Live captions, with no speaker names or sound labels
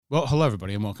Well, hello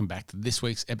everybody and welcome back to this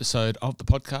week's episode of the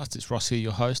podcast. It's Ross here,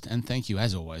 your host, and thank you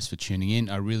as always for tuning in.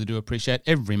 I really do appreciate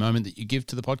every moment that you give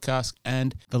to the podcast,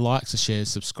 and the likes, the shares,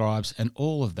 subscribes, and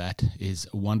all of that is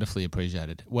wonderfully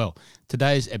appreciated. Well,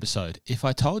 today's episode, if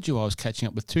I told you I was catching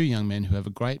up with two young men who have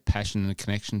a great passion and a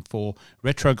connection for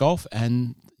retro golf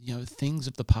and things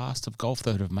of the past of golf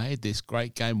that have made this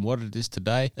great game what it is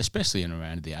today, especially in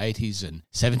around the 80s and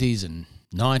 70s and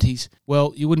 90s,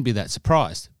 well, you wouldn't be that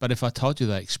surprised. But if I told you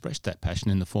they expressed that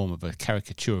passion in the form of a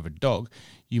caricature of a dog,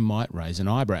 you might raise an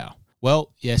eyebrow.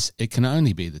 Well, yes, it can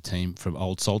only be the team from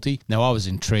Old Salty. Now, I was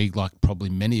intrigued, like probably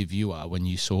many of you are, when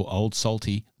you saw Old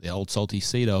Salty, the Old Salty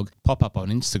Sea Dog, pop up on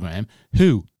Instagram.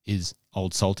 Who is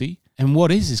Old Salty? And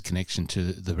what is his connection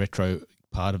to the retro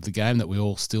part of the game that we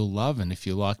all still love? And if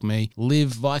you're like me, live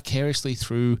vicariously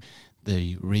through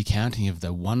the recounting of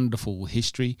the wonderful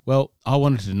history. Well, I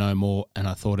wanted to know more, and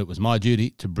I thought it was my duty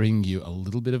to bring you a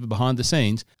little bit of a behind the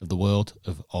scenes of the world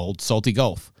of Old Salty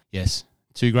Golf. Yes,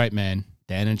 two great men,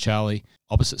 Dan and Charlie,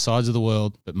 opposite sides of the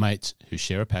world, but mates who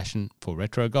share a passion for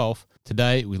retro golf.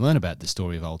 Today, we learn about the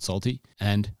story of Old Salty,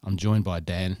 and I'm joined by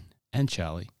Dan and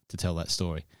Charlie to tell that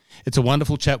story. It's a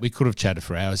wonderful chat. We could have chatted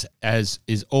for hours, as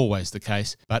is always the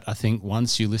case, but I think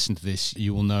once you listen to this,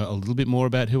 you will know a little bit more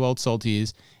about who Old Salty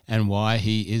is and why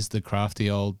he is the crafty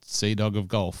old sea dog of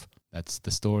golf. That's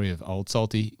the story of Old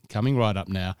Salty coming right up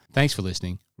now. Thanks for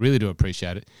listening. Really do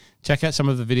appreciate it. Check out some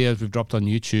of the videos we've dropped on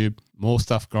YouTube. More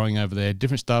stuff growing over there,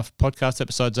 different stuff, podcast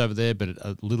episodes over there, but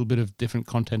a little bit of different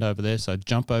content over there. So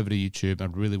jump over to YouTube. I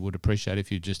really would appreciate it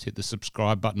if you just hit the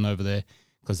subscribe button over there,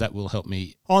 because that will help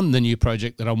me on the new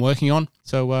project that I'm working on.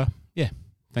 So,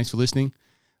 thanks for listening.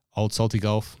 Old Salty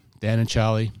Golf, Dan and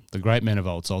Charlie, the great men of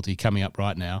Old Salty, coming up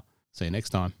right now. See you next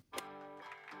time.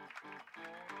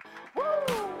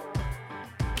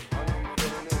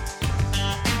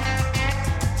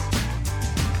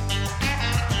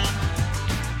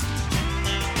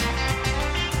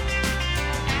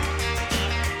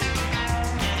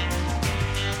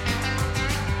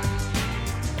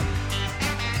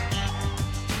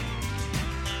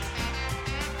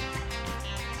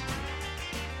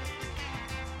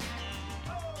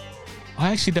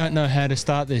 I actually don't know how to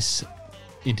start this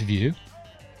interview,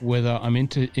 whether I'm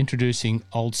introducing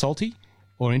Old Salty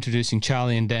or introducing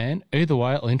Charlie and Dan. Either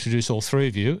way, I'll introduce all three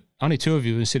of you. Only two of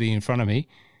you are sitting in front of me.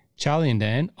 Charlie and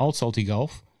Dan, Old Salty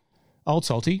Golf. Old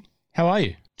Salty, how are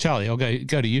you? Charlie, I'll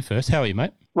go to you first. How are you,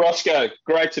 mate? Roscoe,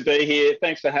 great to be here.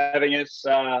 Thanks for having us.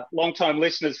 Long-time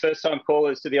listeners, first-time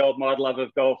callers to the Old Mod Love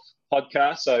of Golf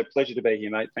podcast. So pleasure to be here,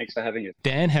 mate. Thanks for having us.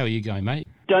 Dan, how are you going, mate?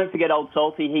 Don't forget Old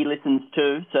Salty. He listens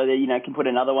too, so that can put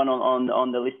another one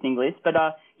on the listening list. But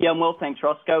I'm well, thanks,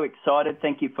 Roscoe. Excited.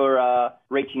 Thank you for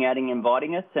reaching out and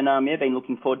inviting us. And been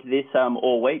looking forward to this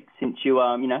all week since you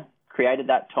created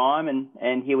that time,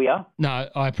 and here we are. No,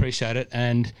 I appreciate it.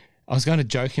 And I was going to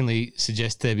jokingly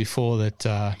suggest there before that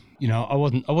I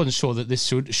wasn't sure that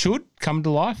this should come to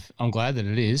life. I'm glad that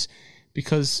it is,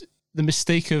 because the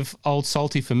mystique of Old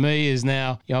Salty for me is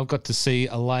now, I've got to see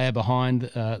a layer behind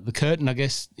the curtain, I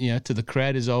guess, to the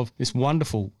creators of this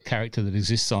wonderful character that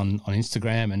exists on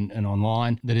Instagram and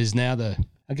online, that is now the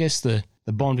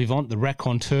bon vivant, the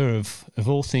raconteur of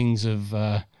all things of,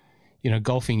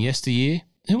 golfing yesteryear.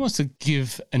 Who wants to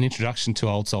give an introduction to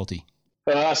Old Salty?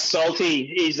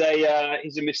 Salty is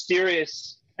he's a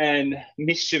mysterious and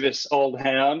mischievous old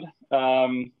hound.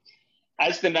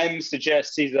 As the name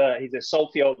suggests, he's a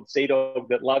salty old sea dog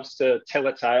that loves to tell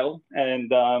a tale,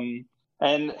 and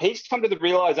he's come to the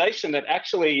realization that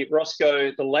actually,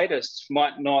 Roscoe, the latest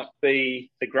might not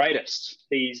be the greatest.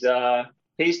 He's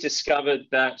discovered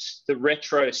that the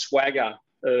retro swagger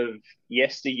of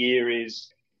yesteryear is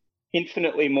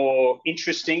infinitely more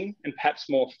interesting and perhaps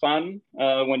more fun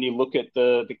when you look at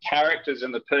the characters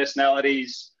and the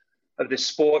personalities of the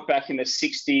sport back in the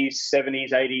 60s,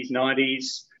 70s, 80s,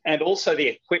 90s, and also the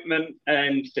equipment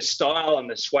and the style and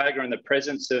the swagger and the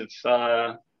presence of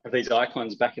these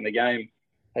icons back in the game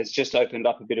has just opened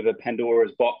up a bit of a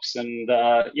Pandora's box. And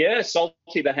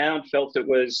Salty the Hound felt it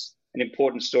was an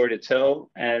important story to tell.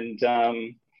 And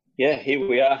here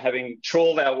we are, having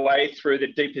trawled our way through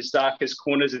the deepest, darkest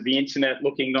corners of the internet,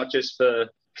 looking not just for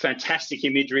fantastic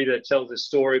imagery that tells a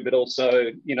story, but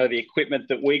also, the equipment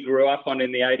that we grew up on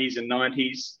in the 80s and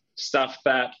 90s, stuff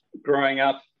that growing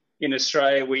up in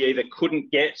Australia we either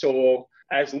couldn't get or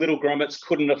as little grommets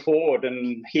couldn't afford.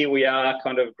 And here we are,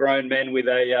 kind of grown men with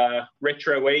a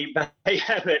retro eBay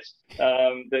habit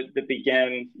that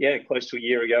began, close to a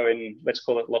year ago in, let's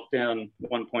call it lockdown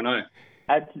 1.0.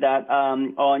 Add to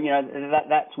that,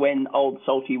 that's when Old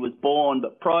Salty was born.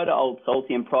 But prior to Old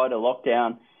Salty and prior to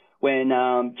lockdown, when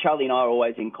Charlie and I are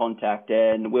always in contact,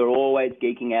 and we're always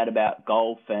geeking out about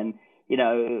golf and, you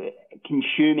know,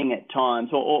 consuming at times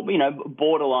or you know,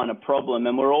 borderline a problem.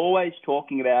 And we're always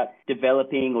talking about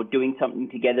developing or doing something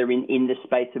together in the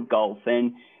space of golf.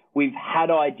 And we've had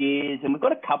ideas, and we've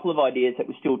got a couple of ideas that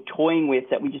we're still toying with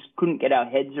that we just couldn't get our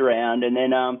heads around. And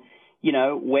then, you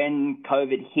know, when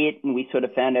COVID hit and we sort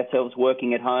of found ourselves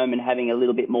working at home and having a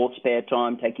little bit more spare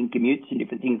time, taking commutes and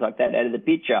different things like that out of the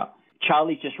picture,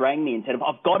 Charlie just rang me and said,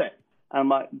 I've got it. And I'm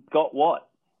like, got what?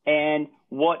 And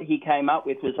what he came up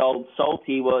with was Old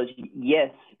Salty was, yes,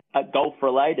 golf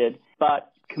related,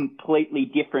 but completely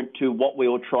different to what we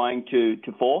were trying to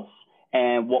force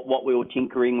and what we were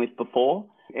tinkering with before.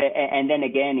 And then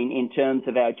again, in terms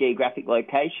of our geographic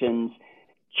locations,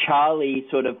 Charlie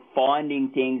sort of finding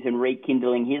things and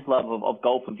rekindling his love of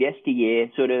golf of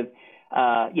yesteryear sort of,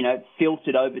 you know,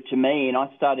 filtered over to me, and I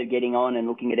started getting on and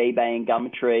looking at eBay and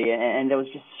Gumtree, and there was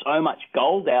just so much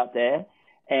gold out there.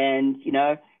 And, you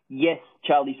know, yes,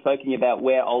 Charlie's spoken about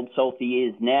where Old Salty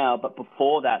is now, but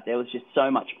before that, there was just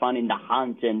so much fun in the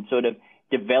hunt and sort of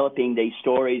developing these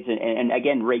stories and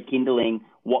again, rekindling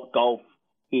what golf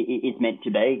is meant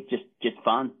to be, just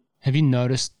fun. Have you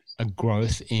noticed a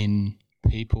growth in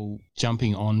people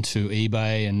jumping onto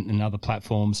eBay and other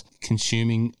platforms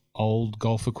consuming old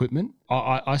golf equipment?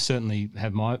 I certainly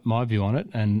have my view on it,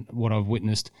 and what I've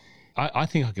witnessed, I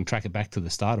think I can track it back to the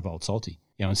start of Old Salty.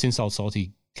 You know, and since Old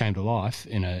Salty came to life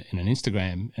in an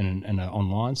Instagram and an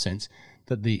online sense,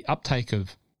 that the uptake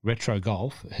of retro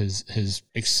golf has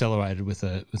accelerated with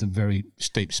a very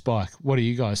steep spike. What do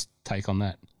you guys take on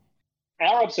that?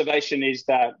 Our observation is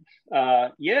that,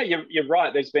 you're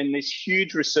right. There's been this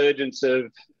huge resurgence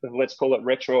of, let's call it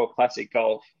retro or classic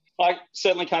golf. I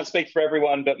certainly can't speak for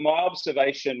everyone, but my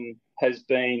observation has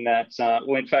been that,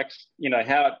 well, in fact, you know,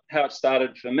 how it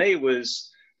started for me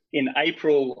was in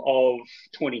April of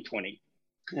 2020.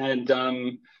 And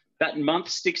that month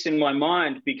sticks in my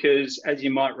mind because, as you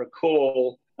might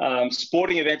recall,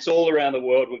 sporting events all around the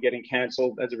world were getting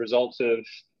cancelled as a result of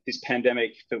this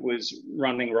pandemic that was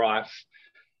running rife.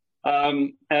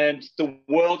 And the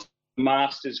World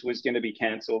Masters was going to be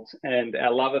cancelled, and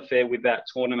our love affair with that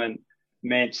tournament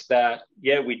meant that,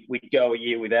 we'd go a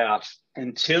year without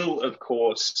until, of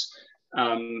course,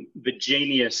 the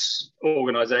genius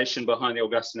organisation behind the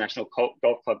Augusta National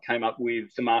Golf Club came up with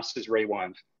the Masters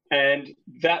Rewind. And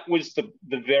that was the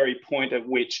very point at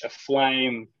which a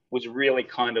flame was really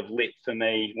kind of lit for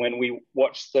me when we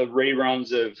watched the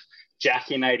reruns of Jack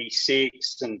in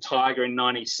 86 and Tiger in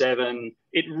 97.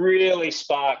 It really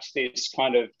sparked this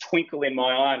kind of twinkle in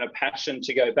my eye and a passion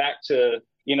to go back to,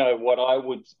 you know, what I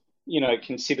would, you know,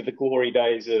 consider the glory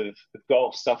days of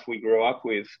golf, stuff we grew up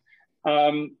with.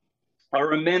 I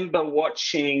remember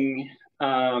watching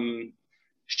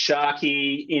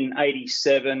Sharky in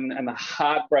 87, and the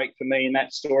heartbreak for me in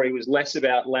that story was less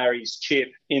about Larry's chip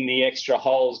in the extra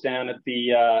holes down at the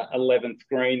 11th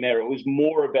green there. It was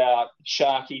more about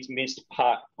Sharky's missed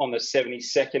putt on the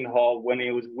 72nd hole when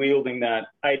he was wielding that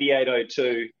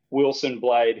 8802 Wilson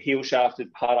blade heel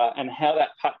shafted putter, and how that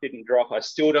putt didn't drop, I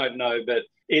still don't know, but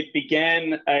it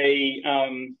began a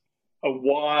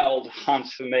wild hunt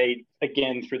for me,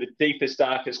 again, through the deepest,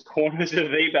 darkest corners of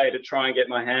eBay to try and get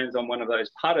my hands on one of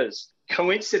those putters.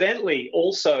 Coincidentally,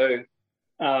 also,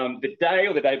 the day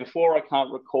or the day before, I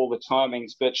can't recall the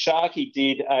timings, but Sharky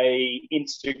did a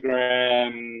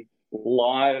Instagram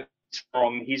live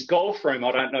from his golf room.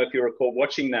 I don't know if you recall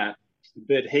watching that,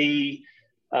 but he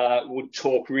would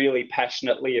talk really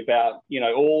passionately about, you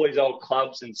know, all his old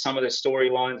clubs and some of the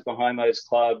storylines behind those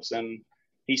clubs. And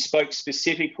he spoke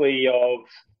specifically of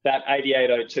that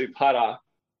 8802 putter,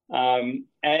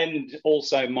 and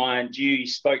also, mind you, he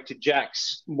spoke to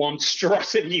Jack's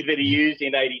monstrosity that he used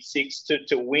in 86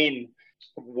 to win.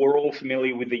 We're all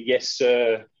familiar with the yes,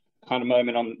 sir kind of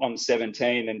moment on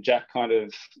 17, and Jack kind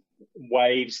of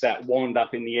waves that wand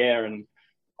up in the air. And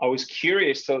I was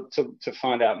curious to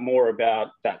find out more about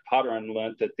that putter, and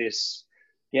learnt that this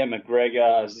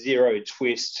McGregor zero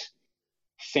twist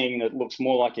thing that looks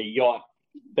more like a yacht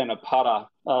than a putter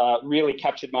really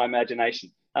captured my imagination.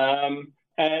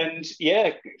 And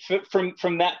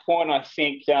from that point, I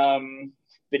think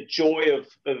the joy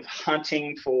of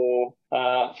hunting for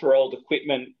old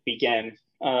equipment began,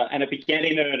 and it began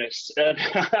in earnest. And,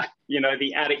 you know,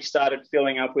 the attic started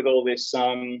filling up with all this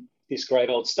great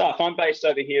old stuff. I'm based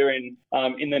over here in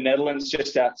the Netherlands,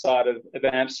 just outside of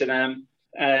Amsterdam,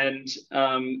 and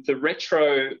the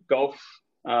retro golf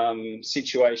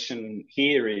situation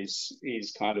here is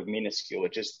kind of minuscule.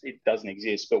 It doesn't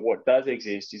exist. But what does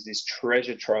exist is this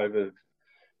treasure trove of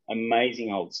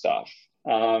amazing old stuff.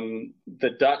 The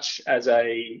Dutch as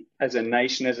a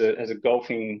nation, as a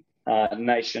golfing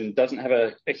nation, doesn't have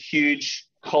a huge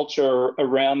culture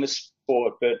around the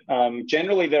sport, but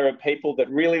generally there are people that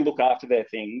really look after their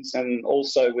things, and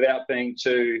also, without being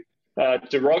too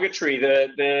derogatory,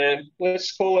 they're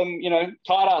let's call them,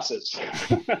 tight asses.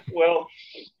 Well,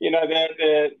 they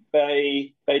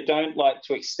don't like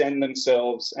to extend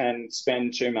themselves and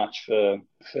spend too much for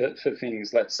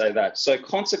things, let's say that. So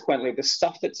consequently, the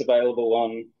stuff that's available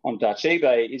on Dutch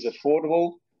eBay is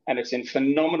affordable, and it's in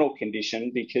phenomenal condition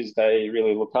because they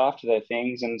really look after their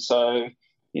things. And so,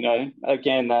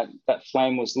 again, that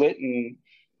flame was lit, and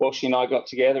Walshy and I got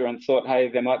together and thought, hey,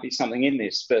 there might be something in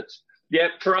this. But yeah,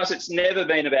 for us, it's never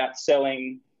been about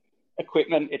selling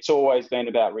equipment. It's always been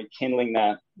about rekindling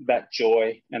that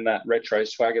joy and that retro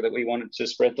swagger that we wanted to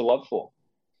spread the love for.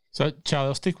 So, Charlie,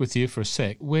 I'll stick with you for a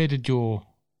sec. Where did your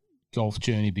golf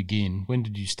journey begin? When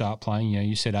did you start playing?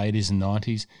 You said 80s and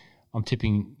 90s. I'm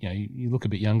tipping, you look a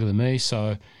bit younger than me.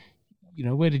 So,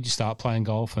 where did you start playing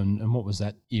golf, and what was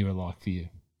that era like for you?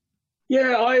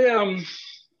 Yeah,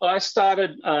 I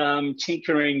started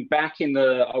tinkering back in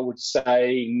the, I would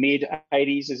say,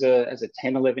 mid-'80s as a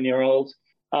 10, 11-year-old.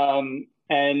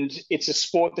 And it's a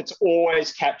sport that's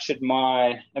always captured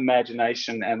my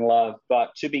imagination and love.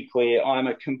 But to be clear, I'm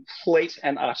a complete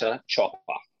and utter chopper.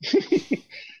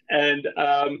 And,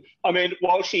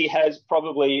 Walshy has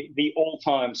probably the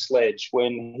all-time sledge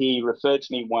when he referred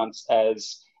to me once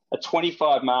as a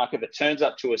 25 marker that turns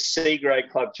up to a C-grade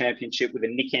club championship with a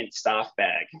Nick Ent staff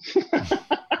bag.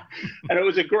 And it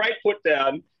was a great put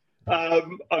down. I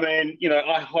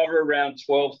hover around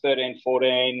 12, 13,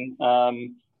 14,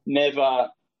 never,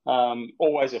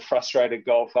 always a frustrated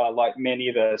golfer like many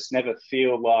of us, never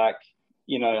feel like,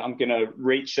 I'm going to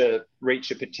reach a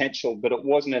potential. But it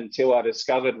wasn't until I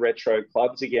discovered retro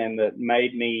clubs again that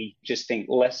made me just think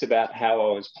less about how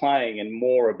I was playing and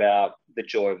more about the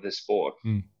joy of the sport.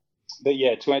 Mm. But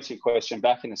yeah, to answer your question,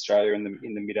 back in Australia in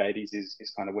the mid-'80s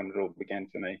is kind of when it all began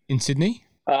for me. In Sydney?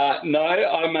 No,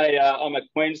 I'm a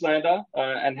Queenslander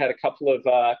and had a couple of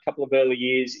early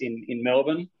years in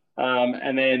Melbourne,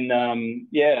 and then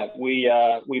we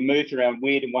moved around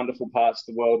weird and wonderful parts of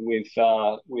the world with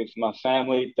my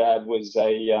family. Dad was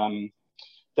a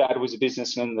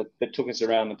businessman that took us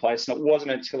around the place, and it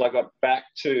wasn't until I got back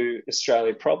to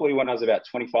Australia, probably when I was about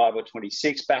 25 or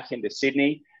 26, back into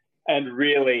Sydney, and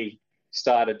really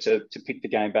started to pick the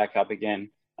game back up again.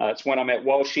 It's when I met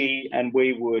Walshy, and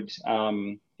we would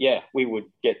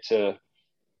get to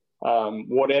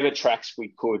whatever tracks we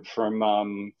could from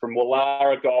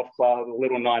Wallara Golf Club, a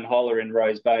little 9-holer in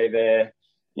Rose Bay there,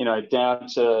 down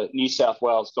to New South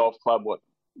Wales Golf Club, what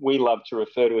we love to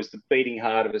refer to as the beating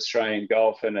heart of Australian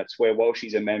golf, and it's where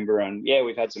Walshy's a member. And yeah,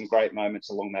 we've had some great moments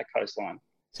along that coastline.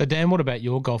 So Dan, what about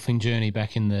your golfing journey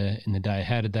back in the day?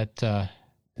 How did that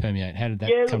permeate? How did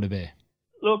that come to bear?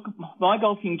 Look, my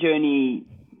golfing journey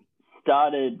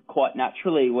started quite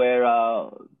naturally where I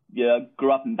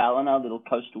grew up in Ballina, a little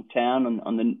coastal town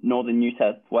on the northern New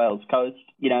South Wales coast.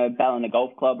 Ballina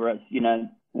Golf Club, or as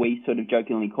we sort of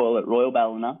jokingly call it, Royal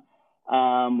Ballina,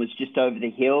 was just over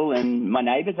the hill, and my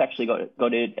neighbours actually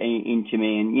got it into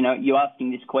me. And you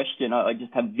asking this question, I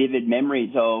just have vivid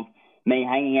memories of me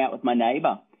hanging out with my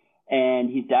neighbour, and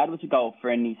his dad was a golfer,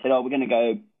 and he said, "Oh, we're going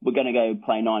to go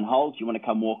play 9 holes. You want to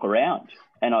come walk around?"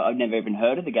 And I've never even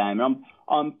heard of the game. And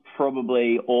I'm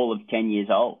probably all of 10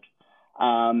 years old.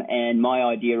 And my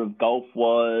idea of golf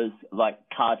was like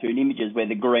cartoon images where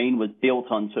the green was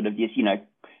built on sort of this,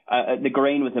 the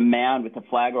green was a mound with a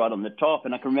flag right on the top.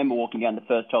 And I can remember walking down the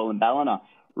first hole in Ballina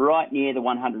right near the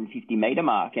 150-metre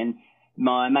mark. And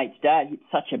my mate's dad hit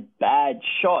such a bad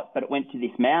shot, but it went to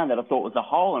this mound that I thought was a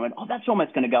hole. And I went, "Oh, that's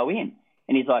almost going to go in."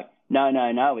 And he's like,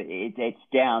 No, it's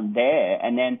down there.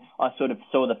 And then I sort of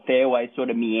saw the fairway sort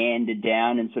of meander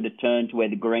down and sort of turn to where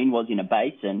the green was in a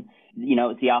basin.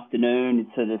 It's the afternoon,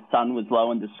 so the sun was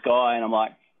low in the sky, and I'm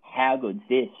like, how good's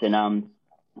this? And I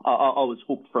was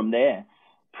hooked from there.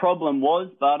 Problem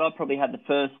was, but I probably had the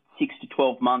first 6 to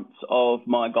 12 months of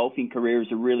my golfing career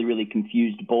as a really, really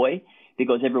confused boy,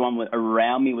 because everyone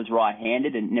around me was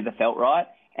right-handed and it never felt right.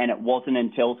 And it wasn't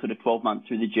until sort of 12 months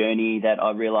through the journey that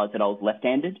I realised that I was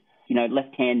left-handed.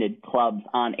 Left-handed clubs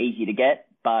aren't easy to get,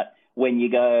 but when you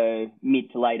go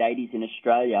mid to late 80s in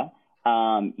Australia,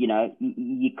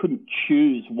 you couldn't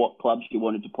choose what clubs you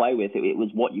wanted to play with. It was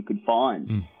what you could find.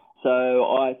 Mm. So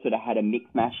I sort of had a mix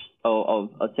mash of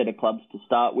a set of clubs to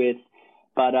start with.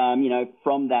 But,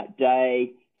 from that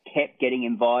day, kept getting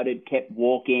invited, kept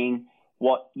walking.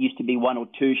 What used to be 1 or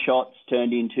 2 shots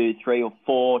turned into 3 or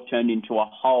 4, turned into a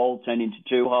hole, turned into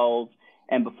 2 holes.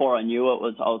 And before I knew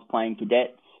it, I was playing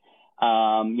cadets.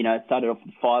 Started off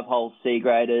with 5 holes C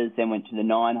graders, then went to the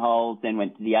 9 holes, then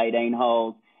went to the 18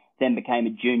 holes, then became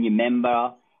a junior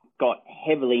member, got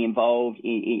heavily involved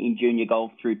in junior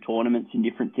golf through tournaments and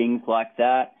different things like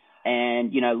that.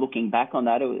 And, looking back on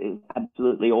that, it was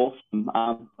absolutely awesome.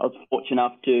 I was fortunate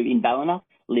enough to, in Ballina,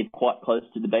 live quite close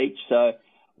to the beach. So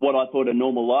what I thought a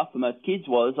normal life for most kids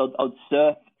was I'd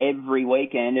surf every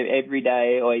weekend, every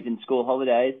day, or even school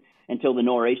holidays until the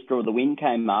nor'easter or the wind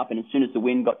came up. And as soon as the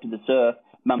wind got to the surf,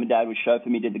 Mum and Dad would chauffeur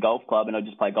me to the golf club and I'd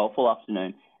just play golf all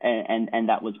afternoon. And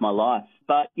that was my life.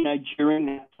 But, during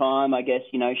that time, I guess,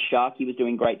 Sharky was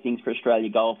doing great things for Australia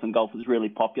Golf, and golf was really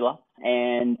popular.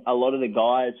 And a lot of the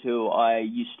guys who I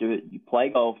used to play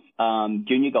golf,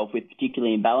 junior golf with,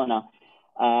 particularly in Ballina,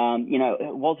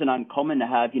 it wasn't uncommon to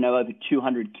have, over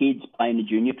 200 kids playing the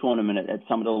junior tournament at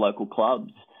some of the local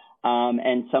clubs.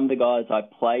 And some of the guys I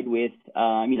played with,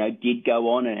 did go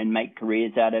on and make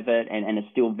careers out of it and are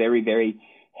still very, very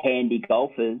handy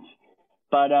golfers.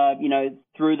 But,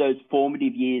 through those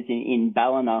formative years in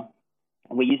Ballina,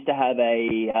 we used to have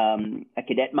a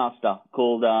cadet master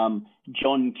called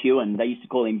John Kewen. They used to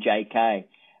call him JK.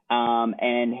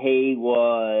 And he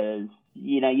was,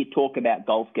 you talk about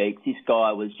golf geeks. This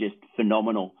guy was just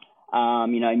phenomenal.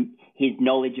 His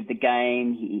knowledge of the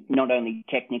game, not only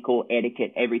technical,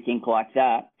 etiquette, everything like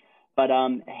that, but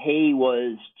he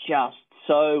was just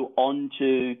so on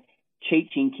to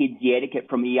teaching kids the etiquette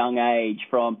from a young age,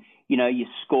 from your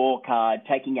scorecard,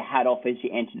 taking your hat off as you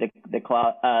enter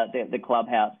the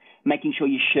clubhouse, making sure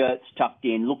your shirt's tucked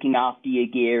in, looking after your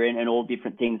gear and all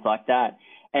different things like that.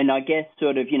 And I guess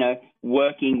sort of,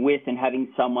 working with and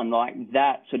having someone like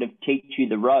that sort of teach you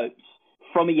the ropes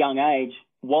from a young age,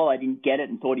 while I didn't get it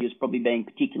and thought he was probably being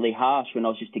particularly harsh when I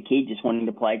was just a kid just wanting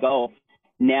to play golf,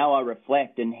 now I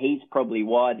reflect, and he's probably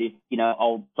why this,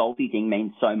 old salty thing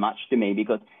means so much to me,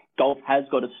 because golf has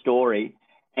got a story.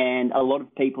 And a lot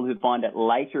of people who find it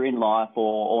later in life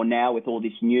or now with all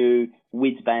this new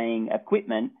whiz-bang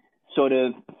equipment sort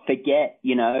of forget,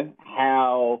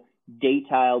 how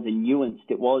detailed and nuanced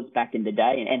it was back in the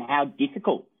day and how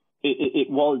difficult it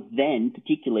was then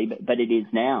particularly, but it is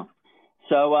now.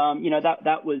 So,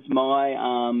 that was my,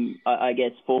 I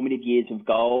guess, formative years of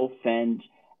golf and,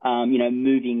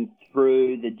 moving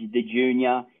through the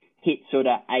junior, hit sort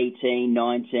of 18,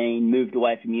 19, moved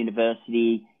away from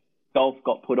university. Golf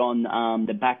got put on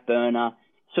the back burner,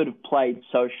 sort of played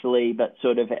socially, but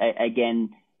sort of,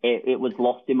 again, it was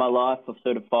lost in my life for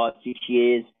sort of 5-6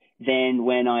 years. Then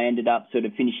when I ended up sort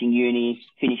of finishing uni,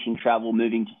 finishing travel,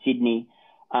 moving to Sydney,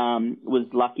 was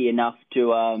lucky enough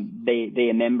to be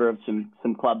a member of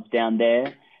some clubs down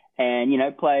there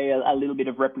and, play a little bit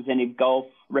of representative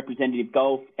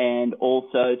golf, and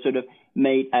also sort of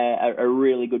meet a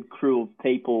really good crew of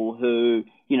people who,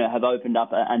 have opened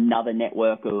up another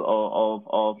network of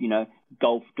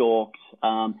golf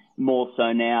dorks, more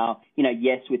so now,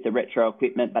 yes, with the retro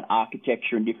equipment, but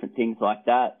architecture and different things like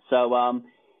that. So,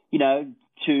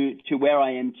 to where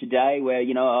I am today, where,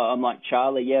 I'm like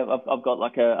Charlie, yeah, I've got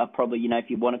like a probably, if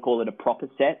you want to call it a proper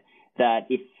set, that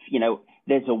if,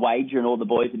 there's a wager and all the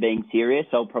boys are being serious,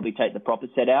 I'll probably take the proper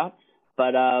set out.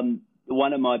 But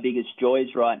one of my biggest joys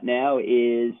right now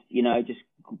is, just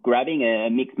grabbing a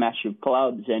mixed mash of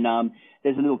clubs. And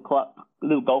there's a little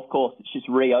golf course that's just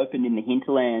reopened in the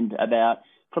hinterland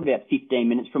probably about 15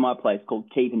 minutes from my place,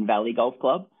 called Tevan Valley Golf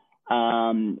Club,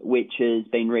 which has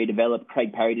been redeveloped.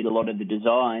 Craig Parry did a lot of the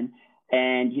design.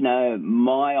 And,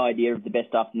 my idea of the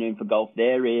best afternoon for golf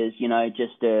there is,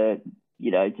 just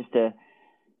a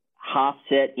half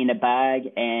set in a bag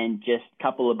and just a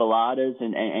couple of balladas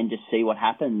and just see what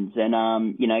happens. And,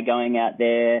 going out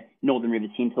there, Northern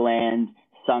Rivers hinterland,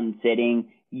 sun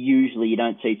setting, usually you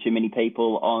don't see too many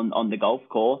people on the golf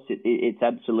course. It's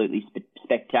absolutely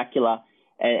spectacular.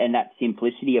 And that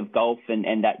simplicity of golf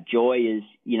and that joy is,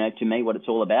 to me, what it's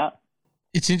all about.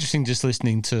 It's interesting just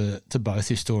listening to both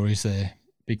your stories there,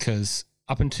 because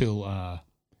up until,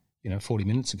 40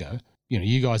 minutes ago,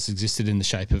 you guys existed in the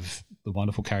shape of the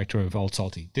wonderful character of Old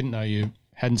Salty. Didn't know you,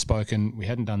 hadn't spoken, we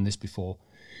hadn't done this before.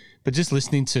 But just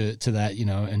listening to that,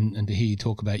 and to hear you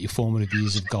talk about your formative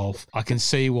years of golf, I can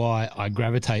see why I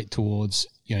gravitate towards,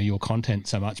 your content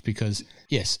so much, because,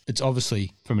 yes, it's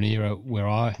obviously from an era where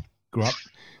I grew up,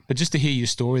 but just to hear your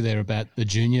story there about the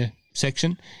junior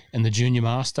section and the junior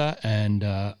master and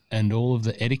all of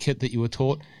the etiquette that you were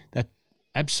taught, that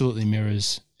absolutely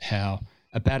mirrors how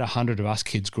about 100 of us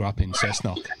kids grew up in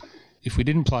Cessnock. If we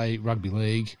didn't play rugby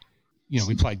league,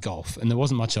 we played golf, and there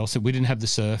wasn't much else. We didn't have the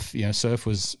surf. Surf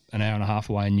was an hour and a half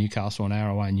away in Newcastle, an hour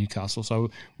away in Newcastle. So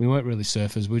we weren't really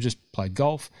surfers. We just played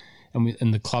golf,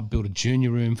 and the club built a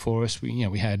junior room for us. We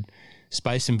had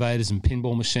Space Invaders and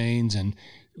pinball machines, and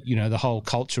the whole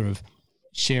culture of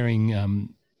sharing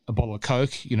a bottle of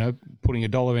Coke, putting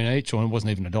 $1 in each, or it wasn't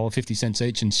even $1, 50 cents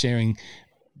each, and sharing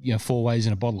 4 ways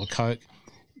in a bottle of Coke.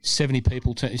 70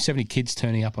 kids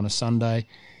turning up on a Sunday.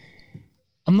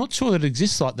 I'm not sure that it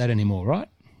exists like that anymore, right?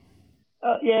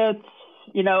 Yeah, it's,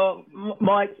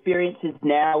 my experiences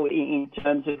now in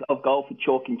terms of golf are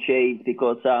chalk and cheese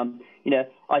because,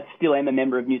 I still am a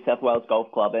member of New South Wales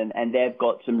Golf Club and they've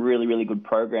got some really, really good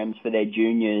programs for their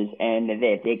juniors and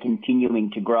they're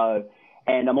continuing to grow.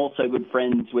 And I'm also good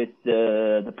friends with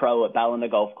the pro at Ballina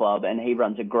Golf Club and he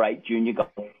runs a great junior golf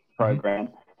program.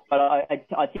 But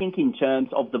I think in terms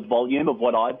of the volume of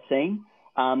what I've seen,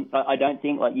 I don't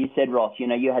think, like you said, Ross,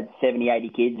 you had 70, 80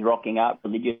 kids rocking up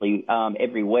religiously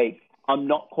every week. I'm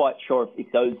not quite sure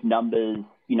if those numbers,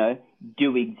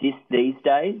 do exist these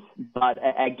days. But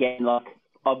again, like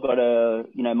I've got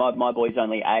my boy's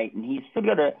only 8 and he's still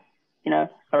got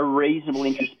a reasonable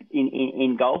interest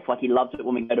in golf. Like he loves it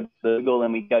when we go to Boogle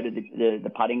and we go to the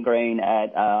putting green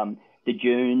at the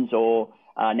Dunes or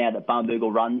now that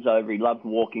Barnboogle runs over, he loves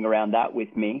walking around that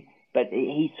with me. But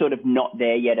he's sort of not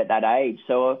there yet at that age.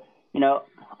 So,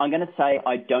 I'm going to say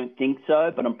I don't think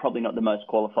so, but I'm probably not the most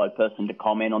qualified person to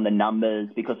comment on the numbers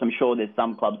because I'm sure there's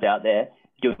some clubs out there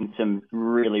doing some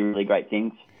really, really great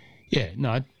things. Yeah,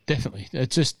 no, definitely.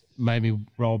 It just made me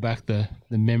roll back the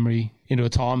memory into a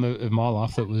time of my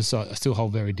life that was I still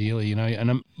hold very dearly,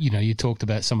 And, you talked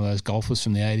about some of those golfers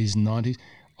from the 80s and 90s.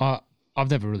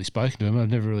 I've never really spoken to him. I've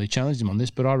never really challenged him on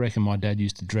this, but I reckon my dad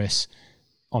used to dress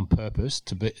on purpose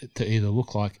to either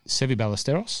look like Seve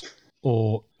Ballesteros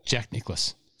or Jack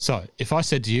Nicklaus. So if I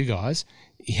said to you guys,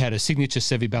 he had a signature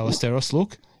Seve Ballesteros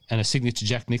look and a signature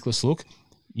Jack Nicklaus look,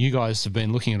 you guys have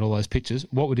been looking at all those pictures.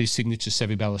 What would his signature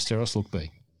Seve Ballesteros look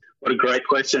be? What a great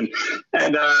question.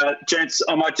 And gents,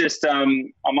 I might just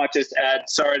add,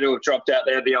 sorry to have dropped out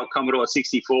there. The old Commodore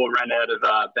 64 ran out of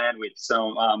bandwidth.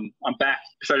 So I'm back.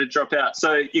 Sorry to drop out.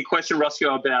 So your question,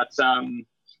 Roscoe, about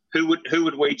who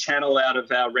would we channel out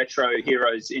of our retro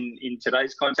heroes in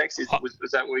today's context?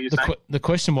 Was that what you're saying? The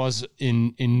question was,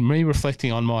 in me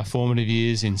reflecting on my formative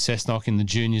years in Cessnock in the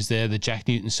juniors there, the Jack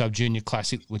Newton Sub-Junior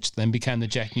Classic, which then became the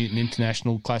Jack Newton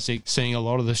International Classic, seeing a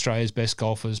lot of Australia's best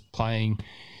golfers playing,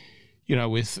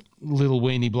 with little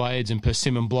weenie blades and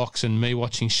persimmon blocks, and me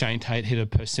watching Shane Tate hit a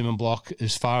persimmon block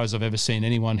as far as I've ever seen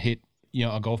anyone hit,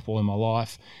 a golf ball in my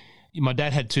life. My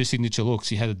dad had 2 signature looks.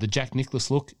 He had the Jack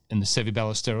Nicklaus look and the Seve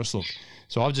Ballesteros look.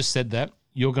 So I've just said that.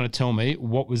 You're going to tell me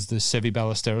what was the Seve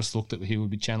Ballesteros look that he would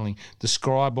be channeling.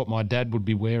 Describe what my dad would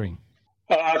be wearing.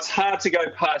 It's hard to go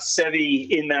past Seve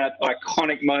in that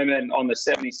iconic moment on the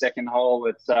 72nd hole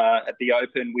at the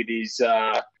Open with his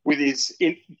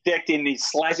decked in his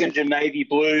Slazenger navy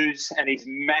blues and his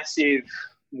massive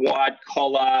wide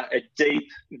collar, a deep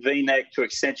V-neck to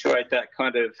accentuate that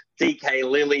kind of DK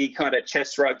Lilly kind of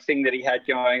chest rug thing that he had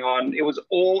going on. It was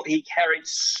he carried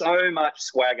so much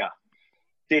swagger,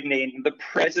 didn't he? And the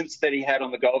presence that he had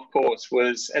on the golf course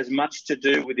was as much to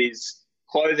do with his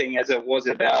clothing as it was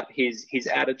about his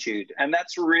attitude. And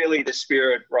that's really the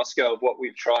spirit, Roscoe, of what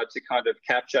we've tried to kind of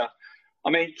capture. I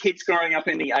mean, kids growing up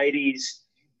in the 80s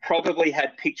probably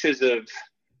had pictures of,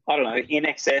 I don't know,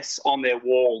 NXS on their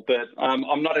wall, but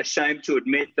I'm not ashamed to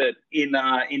admit that in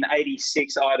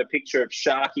 '86 I had a picture of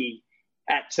Sharky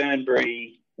at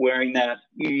Turnberry wearing that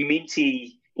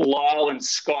minty Lyle and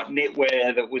Scott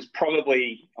knitwear that was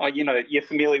probably, you're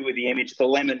familiar with the image, the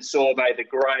lemon sorbet, the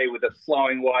grey with the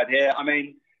flowing white hair. I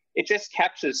mean, it just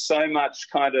captures so much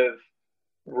kind of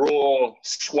raw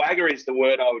swagger is the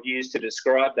word I would use to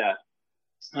describe that.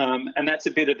 And that's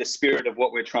a bit of the spirit of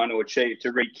what we're trying to achieve,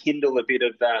 to rekindle a bit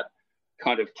of that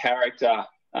kind of character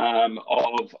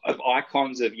of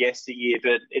icons of yesteryear.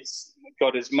 But it's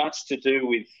got as much to do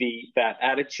with that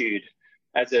attitude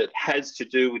as it has to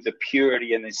do with the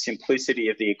purity and the simplicity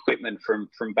of the equipment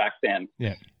from back then.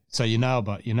 Yeah. So you know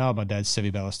about Dad's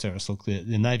Seve Ballesteros look,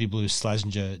 the navy blue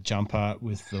Slazenger jumper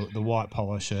with the white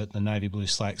polo shirt, the navy blue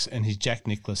slacks, and his Jack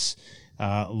Nicklaus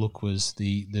look was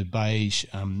the beige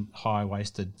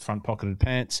high-waisted front-pocketed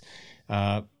pants,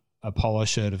 a polo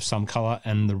shirt of some colour,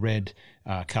 and the red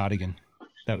cardigan.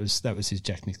 That was his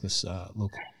Jack Nicklaus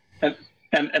look. And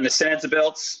the Sansa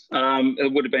belts,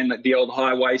 it would have been the old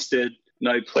high-waisted,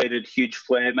 no pleated, huge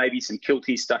flare, maybe some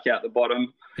kilties stuck out the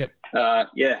bottom. Yep.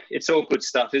 Yeah, it's all good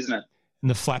stuff, isn't it? And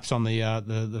the flaps on the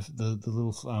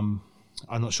little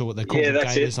I'm not sure what they're called, the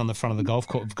gaiters on the front of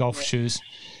the golf shoes.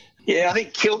 Yeah, I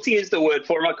think kilty is the word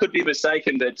for them. I could be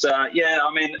mistaken, but yeah,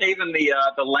 I mean, even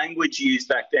the language used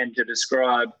back then to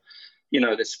describe,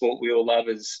 the sport we all love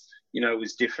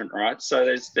was different, right? So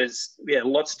there's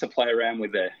lots to play around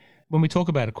with there. when we talk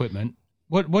about equipment,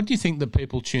 what do you think that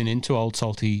people tune into Old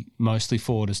Salty mostly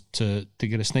for? To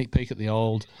get a sneak peek at the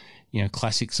old,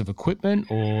 classics of equipment,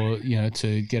 or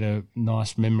to get a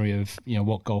nice memory of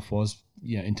what golf was,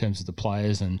 in terms of the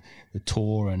players and the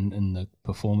tour and the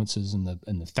performances and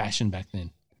the fashion back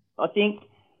then? I think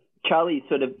Charlie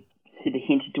sort of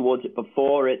hinted towards it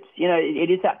before. It's it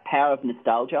is that power of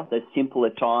nostalgia, those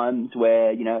simpler times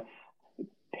where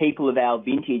people of our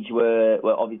vintage were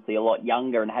obviously a lot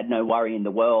younger and had no worry in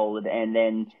the world, and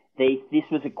then this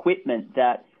was equipment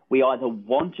that we either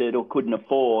wanted or couldn't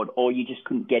afford, or you just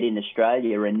couldn't get in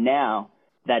Australia. And now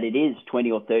that it is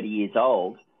 20 or 30 years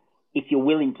old, if you're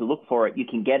willing to look for it, you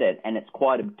can get it, and it's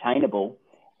quite obtainable.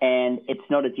 And it's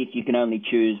not as if you can only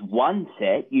choose one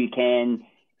set. You can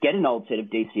get an old set of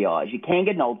DCIs. You can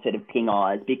get an old set of Ping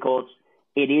Eyes, because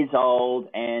it is old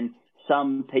and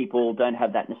some people don't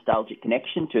have that nostalgic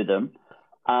connection to them.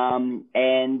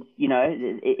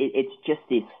 It's just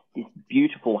this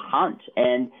beautiful hunt.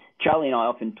 And Charlie and I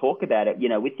often talk about it,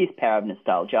 with this power of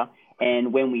nostalgia.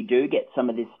 And when we do get some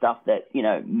of this stuff that,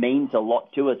 means a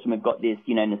lot to us, and we've got this,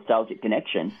 nostalgic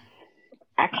connection,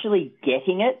 actually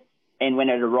getting it and when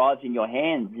it arrives in your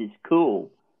hands is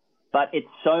cool. But it's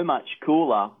so much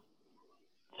cooler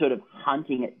sort of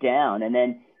hunting it down and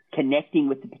then connecting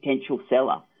with the potential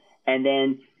seller and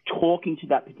then talking to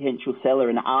that potential seller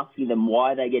and asking them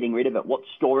why they're getting rid of it, what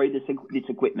story this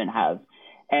equipment has.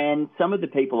 And some of the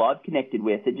people I've connected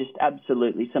with are just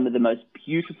absolutely some of the most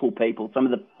beautiful people, some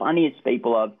of the funniest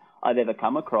people I've ever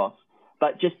come across.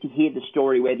 But just to hear the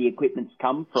story where the equipment's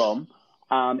come from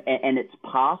and its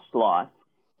past life,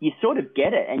 you sort of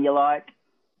get it. And you're like,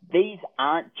 these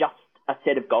aren't just a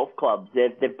set of golf clubs.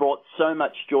 They've brought so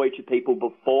much joy to people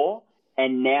before,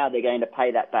 and now they're going to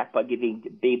pay that back by giving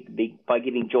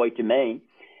joy to me.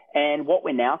 And what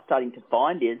we're now starting to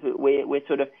find is we're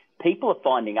sort of, people are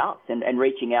finding us and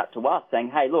reaching out to us saying,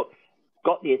 hey, look,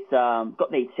 got these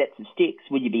sets of sticks.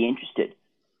 Would you be interested?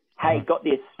 Hey, got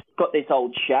this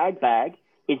old shag bag.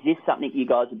 Is this something you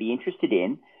guys would be interested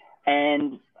in?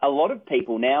 And a lot of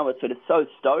people now are sort of so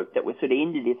stoked that we're sort of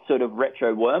into this sort of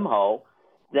retro wormhole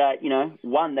that,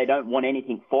 one, they don't want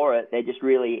anything for it. They're just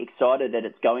really excited that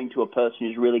it's going to a person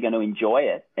who's really going to enjoy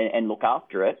it and look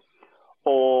after it.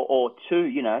 Or two,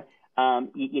 you're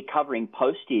covering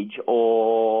postage,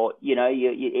 or, you're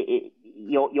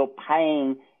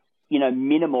paying,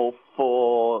 minimal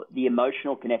for the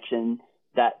emotional connection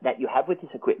that you have with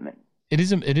this equipment. It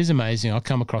is amazing. I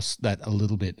come across that a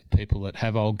little bit. People that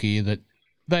have old gear that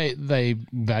they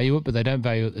value it, but they don't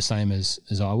value it the same as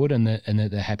I would, and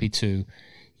they're happy to,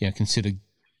 consider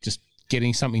just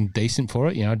getting something decent for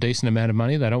it, a decent amount of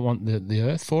money. They don't want the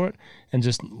earth for it, and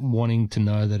just wanting to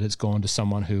know that it's gone to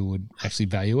someone who would actually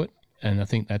value it. And I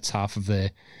think that's half of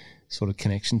their sort of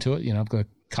connection to it. I've got a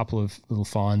couple of little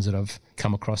finds that I've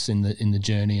come across in the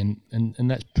journey, and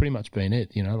that's pretty much been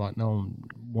it. Like no one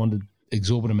wanted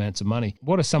exorbitant amounts of money.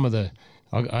 What are some of the?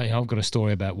 I've got a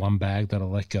story about one bag that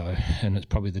I'll let go, and it's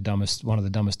probably one of the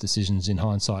dumbest decisions in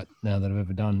hindsight now that I've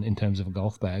ever done in terms of a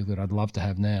golf bag that I'd love to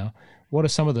have now. What are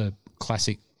some of the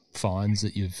classic finds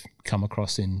that you've come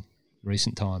across in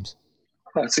recent times?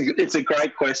 It's a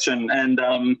great question, and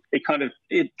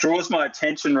it draws my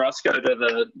attention, Roscoe,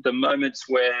 to the moments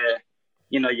where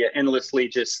you're endlessly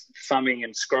just thumbing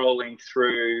and scrolling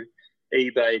through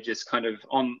eBay, just kind of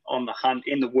on the hunt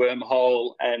in the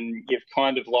wormhole, and you've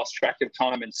kind of lost track of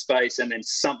time and space, and then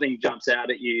something jumps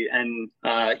out at you, and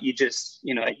you just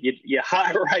your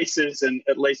heart races, and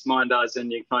at least mine does, and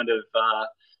you kind of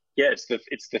it's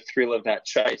the thrill of that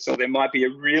chase. Or there might be a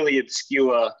really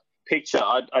obscure picture.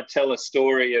 I'd tell a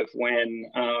story of when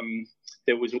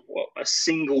there was a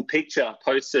single picture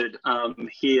posted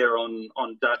here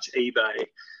on Dutch eBay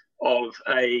of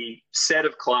a set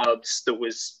of clubs that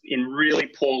was in really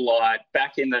poor light,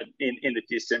 back in the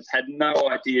distance, had no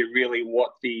idea really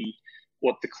what the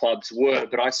clubs were.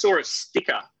 But I saw a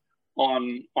sticker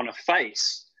on a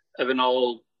face of an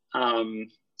old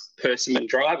Persimmon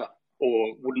driver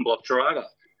or wooden block driver.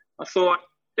 I thought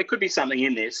there could be something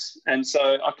in this. And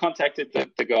so I contacted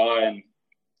the guy, and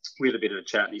we had a bit of a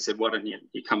chat, and he said, why don't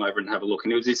you come over and have a look?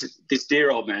 And it was this dear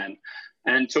old man.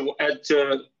 And to add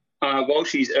to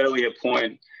Walshy's earlier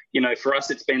point, for us,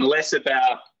 it's been less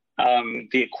about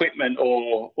the equipment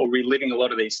or reliving a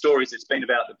lot of these stories. It's been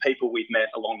about the people we've met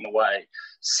along the way,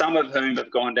 some of whom have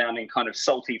gone down in kind of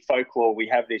salty folklore. We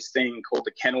have this thing called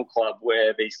the Kennel Club,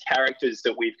 where these characters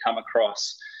that we've come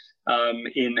across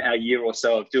in our year or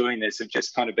so of doing this have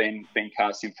just kind of been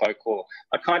cast in folklore.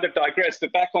 I kind of digress,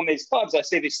 but back on these clubs, I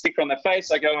see this sticker on the face.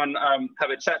 I go and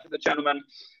have a chat to the gentleman,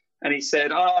 and he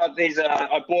said, I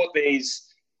bought these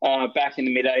back in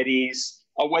the mid-'80s.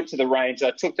 I went to the range.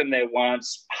 I took them there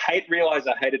once. Realised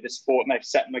I hated the sport, and they've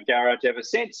sat in my garage ever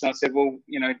since. And I said, well,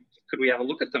 could we have a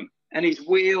look at them? And he's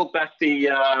wheeled back the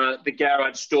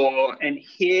garage door, and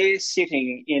here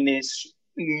sitting in this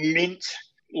mint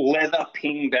leather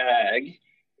ping bag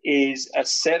is a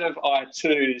set of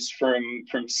I2s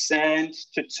from sand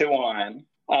to 2-iron,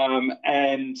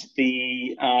 and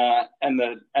the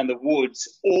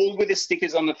woods, all with the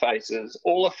stickers on the faces,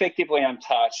 all effectively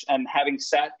untouched, and having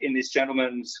sat in this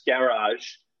gentleman's garage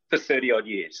for 30 odd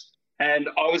years. And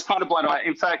I was kind of blown away.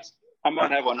 In fact, I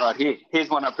might have one right here. Here's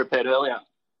one I prepared earlier.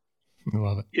 I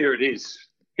love it. Here it is.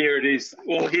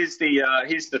 Well, here's the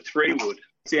 3-wood.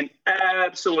 It's in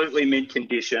absolutely mint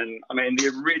condition. I mean,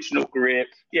 the original grip,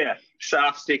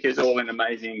 shaft stickers all in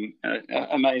amazing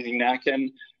knack.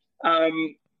 And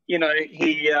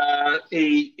he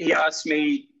asked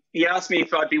me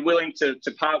if I'd be willing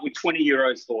to part with 20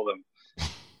 euros for them.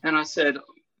 And I said,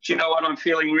 do you know what? I'm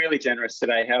feeling really generous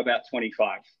today. How about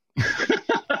 25?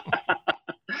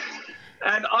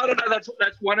 And I don't know,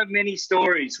 that's one of many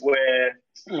stories where,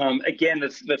 again,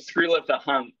 the thrill of the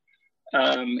hunt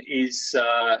is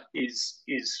I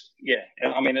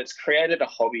mean, it's created a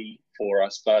hobby for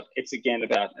us, but it's again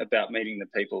about meeting the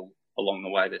people along the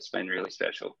way that's been really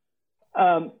special.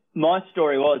 My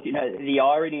story was, the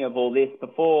irony of all this,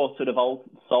 before sort of old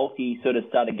Salty sort of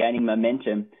started gaining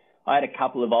momentum, I had a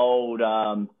couple of old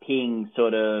ping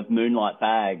sort of moonlight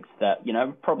bags that,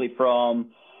 probably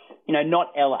from,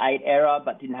 not L8 era,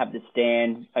 but didn't have the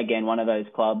stand. Again, one of those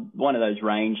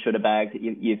range sort of bags that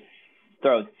you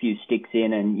throw a few sticks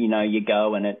in and, you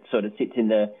go, and it sort of sits in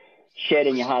the shed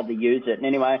and you hardly use it. And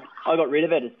anyway, I got rid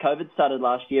of it as COVID started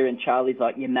last year, and Charlie's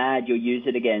like, you're mad, you'll use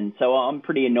it again. So I'm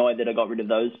pretty annoyed that I got rid of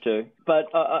those two.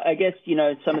 But I guess,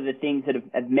 some of the things that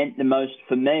have meant the most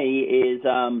for me is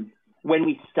when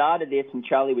we started this and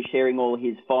Charlie was sharing all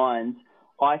his finds,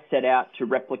 I set out to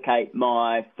replicate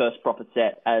my first proper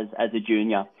set as a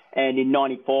junior. And in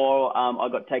 94, I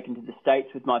got taken to the States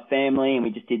with my family, and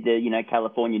we just did the,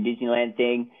 California Disneyland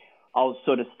thing. I was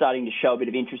sort of starting to show a bit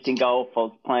of interest in golf. I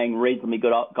was playing reasonably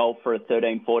good golf for a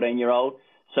 13, 14-year-old.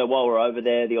 So while we were over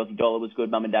there, the Aussie dollar was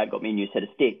good. Mum and Dad got me a new set of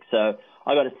sticks. So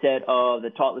I got a set of the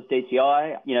Titleist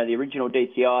DCI, the original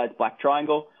DCI's black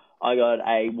triangle. I got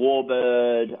a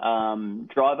Warbird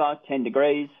driver, 10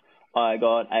 degrees. I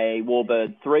got a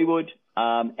Warbird 3-wood,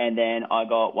 and then I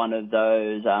got one of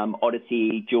those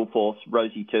Odyssey Dual Force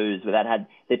Rosy 2s that had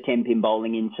the 10-pin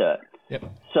bowling insert. Yep.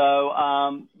 So,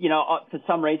 for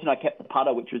some reason I kept the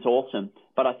putter, which was awesome.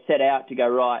 But I set out to go,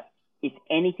 right, if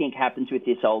anything happens with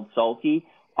this old Salty,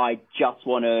 I just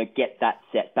want to get that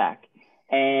set back.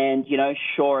 And,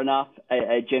 sure enough,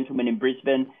 a gentleman in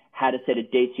Brisbane had a set of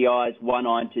DCIs,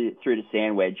 1-iron through to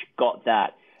sand wedge, got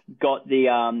that. Got the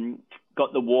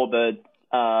Warbird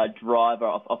driver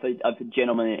off a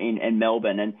gentleman in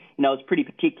Melbourne. And, I was pretty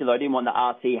particular. I didn't want the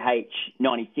RCH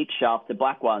 96 shaft, the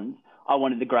black ones. I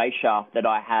wanted the grey shaft that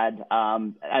I had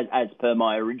as per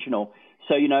my original.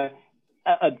 So,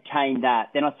 obtained that.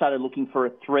 Then I started looking for a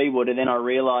 3-wood, and then I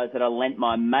realised that I lent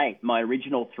my mate my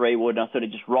original 3-wood, and I sort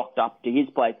of just rocked up to his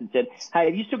place and said, hey,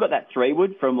 have you still got that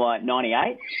 3-wood from,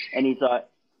 98? And he's like,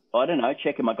 I don't know,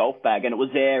 check in my golf bag. And it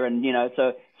was there, and,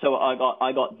 so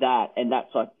I got that, and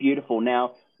that's, beautiful.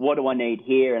 Now, what do I need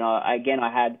here? And I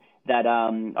had that,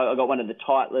 I got one of the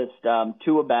Titleist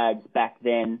tour bags back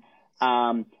then,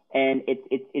 and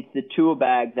it's the tour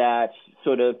bag that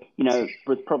sort of,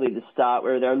 was probably the start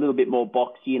where they're a little bit more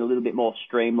boxy and a little bit more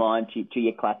streamlined to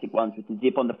your classic ones with the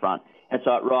zip on the front. And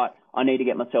so, right, I need to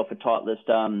get myself a Titleist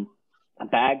a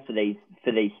bag for these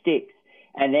sticks.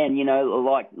 And then,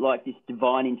 like this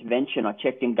divine intervention, I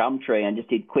checked in Gumtree and just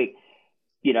did quick,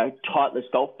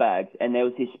 Titleist golf bags. And there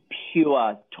was this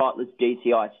pure Titleist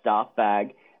DCI staff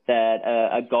bag that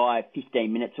a guy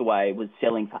 15 minutes away was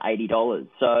selling for $80.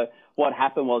 So what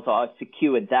happened was I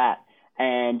secured that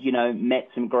and, met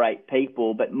some great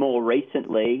people. But more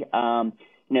recently,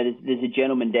 there's a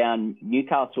gentleman down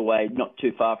Newcastle way, not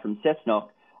too far from Cessnock,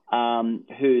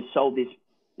 who sold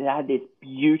had this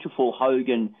beautiful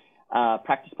Hogan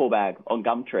practice ball bag on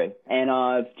Gumtree. And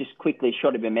I've just quickly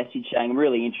shot him a message saying, I'm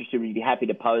really interested, would you be happy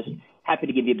to post, happy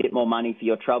to give you a bit more money for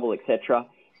your trouble, etc.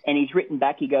 And he's written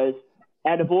back, he goes,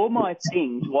 out of all my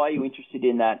things, why are you interested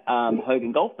in that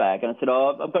Hogan golf bag? And I said,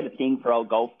 I've got a thing for old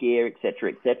golf gear,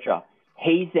 etc., etc.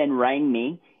 He's then rang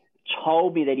me,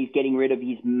 told me that he's getting rid of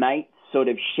his mate's sort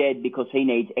of shed because he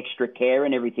needs extra care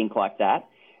and everything like that.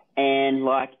 And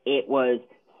it was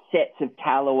sets of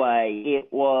Callaway,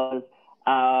 it was,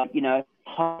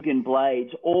 Hogan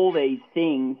blades, all these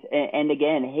things. And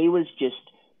again, he was just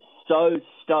so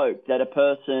stoked that a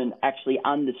person actually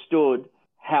understood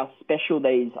how special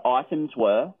these items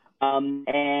were. And,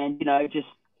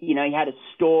 he had a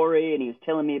story, and he was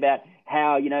telling me about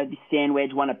how, this sand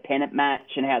wedge won a pennant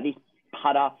match and how this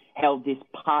putter held this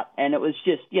putt. And it was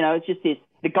just, it's just this.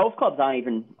 The golf clubs aren't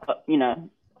even,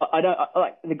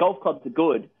 the golf clubs are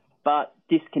good, but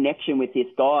this connection with this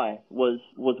guy was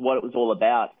what it was all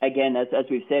about. Again, as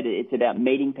we've said, it's about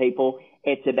meeting people.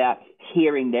 It's about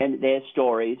hearing their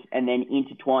stories and then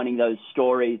intertwining those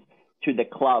stories to the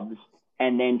clubs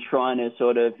and then trying to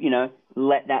sort of,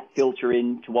 let that filter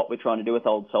into what we're trying to do with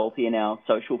Old Salty in our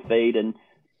social feed and,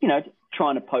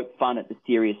 trying to poke fun at the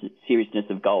seriousness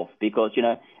of golf because,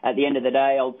 at the end of the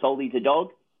day, Old Salty's a dog.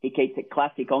 He keeps it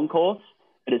classic on course.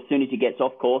 But as soon as he gets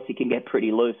off course, he can get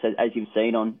pretty loose, as you've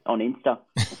seen on Insta.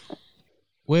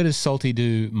 Where does Salty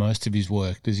do most of his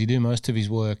work? Does he do most of his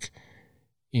work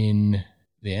in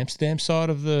the Amsterdam side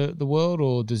of the world,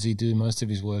 or does he do most of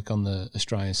his work on the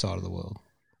Australian side of the world?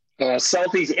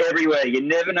 Salty's everywhere. You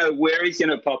never know where he's going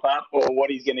to pop up or what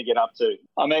he's going to get up to.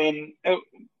 I mean,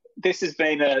 this has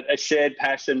been a shared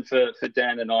passion for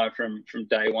Dan and I from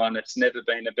day one. It's never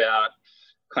been about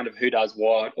kind of who does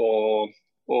what or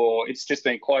it's just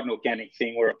been quite an organic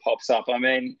thing where it pops up. I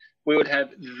mean, we would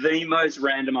have the most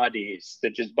random ideas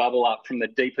that just bubble up from the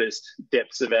deepest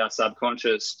depths of our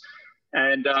subconscious.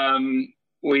 And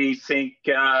we think,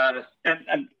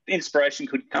 and inspiration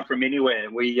could come from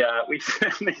anywhere. We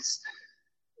found this,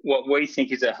 what we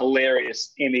think is a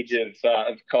hilarious image of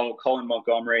Colin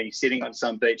Montgomery sitting on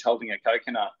some beach holding a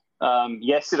coconut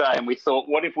yesterday. And we thought,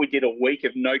 what if we did a week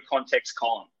of no context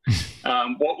Colin?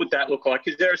 What would that look like?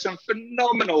 Because there are some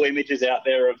phenomenal images out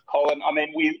there of Colin. I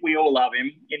mean, we all love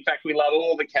him. In fact, we love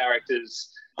all the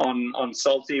characters on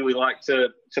Salty. We like to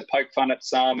poke fun at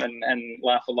some and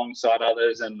laugh alongside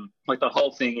others. And like the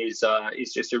whole thing is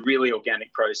just a really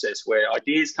organic process where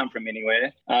ideas come from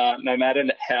anywhere, no matter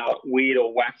how weird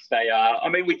or whack they are. I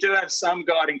mean, we do have some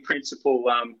guiding principle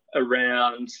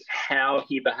around how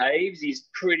he behaves. He's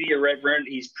pretty irreverent.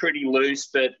 He's pretty loose,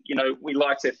 but, we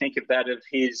like to think of that of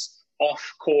his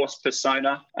off-course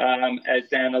persona, as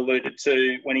Dan alluded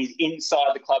to. When he's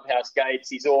inside the clubhouse gates,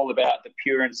 he's all about the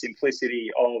pure and simplicity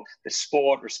of the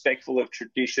sport, respectful of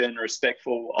tradition,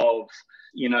 respectful of,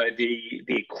 the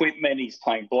equipment. He's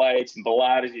playing blades and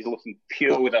balladas. He's looking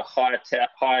pure with a high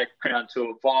crown to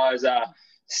a visor,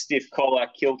 stiff collar,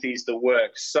 kilties, the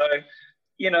works. So,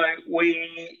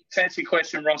 to answer your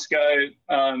question, Roscoe,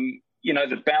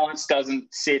 the balance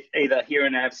doesn't sit either here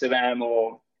in Amsterdam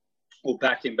or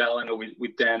back in Ballin or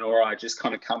with Dan or I, just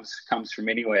kind of comes from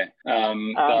anywhere.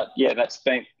 But yeah, that's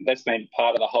been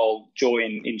part of the whole joy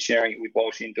in sharing it with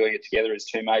Walshy and doing it together as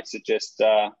two mates that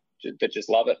just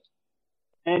love it.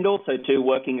 And also too,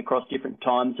 working across different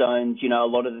time zones, a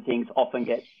lot of the things often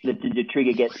the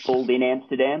trigger gets pulled in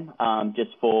Amsterdam, just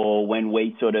for when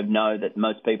we sort of know that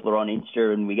most people are on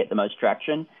Insta and we get the most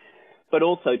traction. But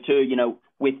also too,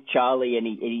 with Charlie and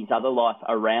his other life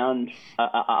around,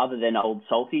 other than Old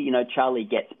Salty, Charlie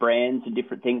gets brands and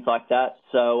different things like that.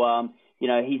 So,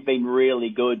 he's been really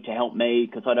good to help me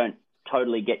because I don't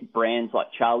totally get brands like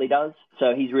Charlie does.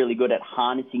 So he's really good at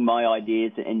harnessing my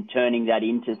ideas and turning that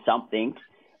into something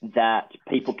that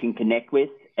people can connect with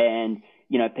and,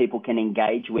 people can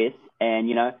engage with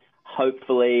and,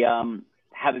 hopefully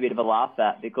have a bit of a laugh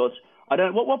at because I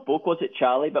don't know, what book was it,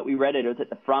 Charlie? But we read it. It was at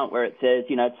the front where it says,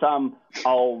 some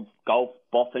old golf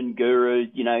boffin guru,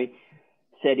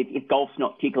 said if golf's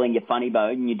not tickling your funny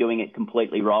bone, you're doing it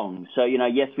completely wrong. So,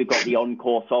 yes, we've got the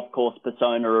on-course, off-course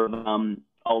persona of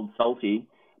Old Salty,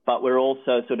 but we're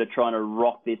also sort of trying to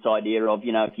rock this idea of,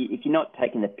 if you're not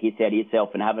taking the piss out of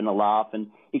yourself and having a laugh, and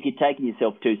if you're taking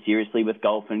yourself too seriously with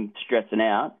golf and stressing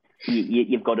out,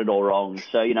 you've got it all wrong.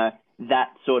 So, that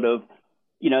sort of,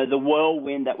 the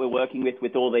whirlwind that we're working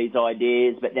with all these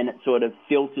ideas, but then it sort of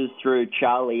filters through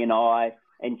Charlie and I,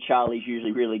 and Charlie's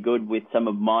usually really good with some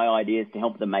of my ideas to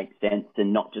help them make sense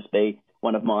and not just be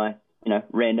one of my,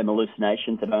 random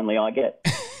hallucinations that only I get.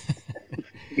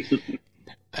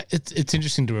 It's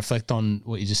interesting to reflect on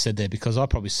what you just said there because I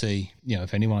probably see,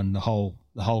 if anyone, the whole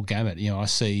gamut. I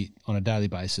see on a daily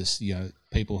basis,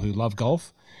 people who love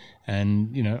golf.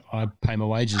 And, I pay my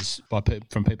wages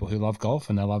from people who love golf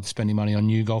and they love spending money on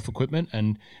new golf equipment.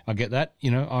 And I get that,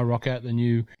 I rock out the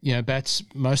new, bats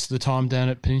most of the time down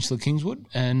at Peninsula Kingswood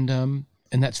and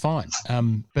that's fine.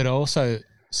 But I also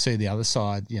see the other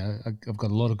side, I've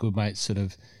got a lot of good mates that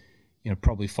have,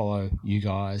 probably follow you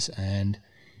guys and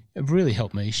it really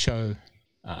helped me show,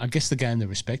 I guess, the game the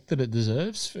respect that it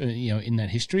deserves, in that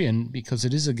history. And because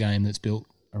it is a game that's built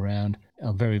around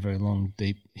a very, very long,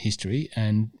 deep history.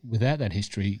 And without that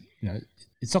history,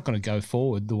 it's not going to go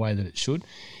forward the way that it should.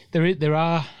 There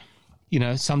are,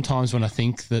 sometimes when I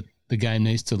think that the game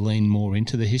needs to lean more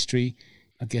into the history,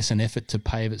 I guess an effort to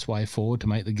pave its way forward to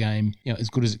make the game, as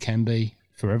good as it can be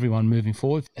for everyone moving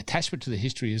forward. Attachment to the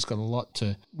history has got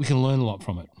we can learn a lot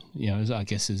from it, I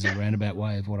guess is a roundabout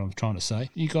way of what I'm trying to say.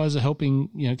 You guys are helping,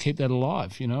 keep that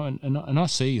alive, and I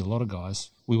see a lot of guys.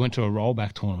 We went to a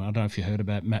rollback tournament. I don't know if you heard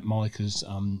about Matt Mollica's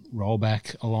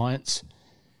rollback alliance.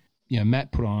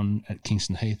 Matt put on at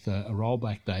Kingston Heath a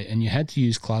rollback day, and you had to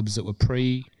use clubs that were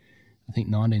I think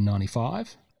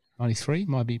 1995, 93,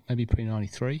 maybe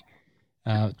pre-93,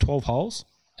 12 holes,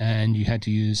 and you had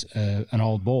to use an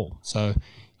old ball. So,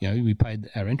 we paid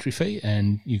our entry fee,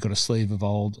 and you got a sleeve of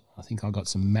old, I think I got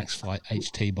some Max Flight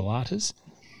HT Bellatas.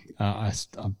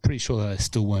 I'm pretty sure they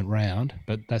still weren't round,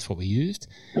 but that's what we used.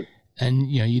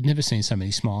 And, you'd never seen so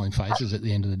many smiling faces at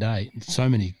the end of the day. So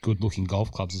many good-looking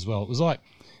golf clubs as well. It was like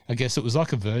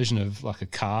a version of like a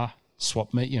car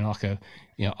swap meet, like a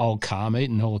old car meet,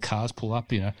 and all the cars pull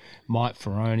up. Mike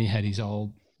Ferroni had his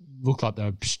old, looked like they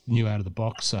were new out of the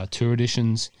box tour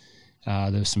editions.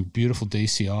 There was some beautiful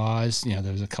DCIs.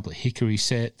 There was a couple of hickory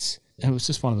sets. And it was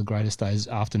just one of the greatest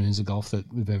afternoons of golf that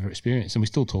we've ever experienced, and we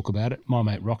still talk about it. My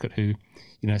mate Rocket, who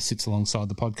sits alongside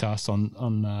the podcast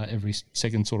on every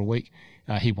second sort of week,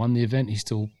 he won the event. He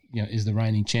still is the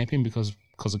reigning champion because of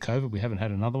COVID. We haven't had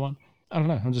another one. I don't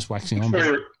know. I'm just waxing on.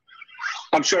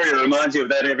 I'm sure he reminds you of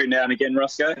that every now and again,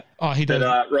 Roscoe. Oh, he does.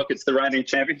 That Rocket's the reigning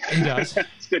champion. He does.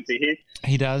 It's good to hear.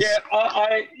 He does.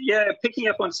 Yeah, picking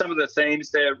up on some of the themes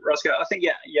there, Roscoe, I think,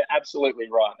 you're absolutely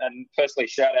right. And firstly,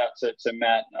 shout out to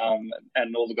Matt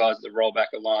and all the guys at the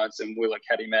Rollback Alliance and Will at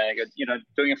Caddy Mag,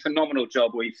 doing a phenomenal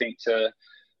job, we think, to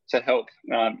help,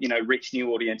 reach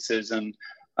new audiences. And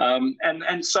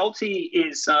Salty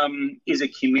is a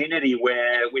community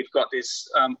where we've got this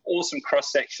awesome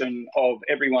cross-section of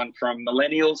everyone from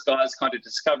millennials, guys kind of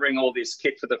discovering all this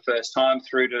kit for the first time,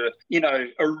 through to,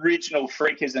 original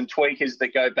freakers and tweakers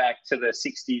that go back to the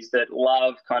 60s that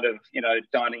love kind of,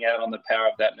 dining out on the power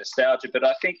of that nostalgia. But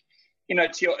I think, to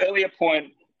your earlier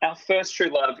point, our first true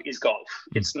love is golf.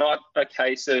 It's not a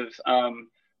case of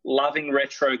loving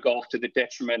retro golf to the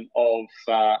detriment of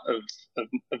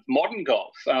modern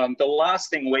golf. The last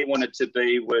thing we wanted to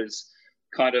be was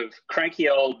kind of cranky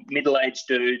old middle-aged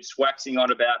dudes waxing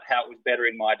on about how it was better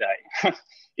in my day.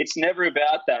 It's never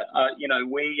about that.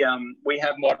 We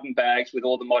have modern bags with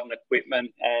all the modern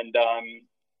equipment, and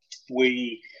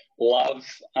we love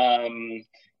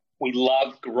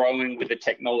growing with the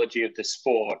technology of the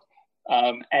sport.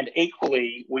 And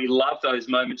equally, we love those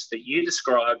moments that you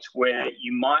described where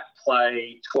you might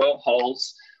play 12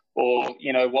 holes, or,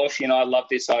 Walshy and I love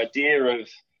this idea of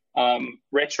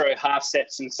retro half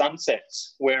sets and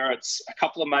sunsets, where it's a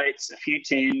couple of mates, a few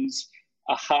tins,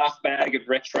 a half bag of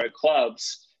retro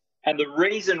clubs. And the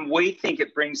reason we think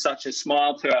it brings such a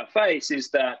smile to our face is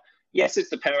that, yes, it's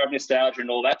the power of nostalgia and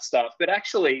all that stuff, but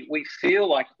actually we feel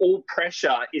like all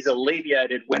pressure is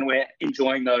alleviated when we're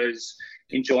enjoying those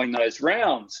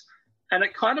rounds. And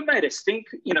it kind of made us think,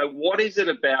 what is it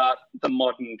about the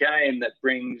modern game that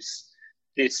brings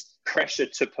this pressure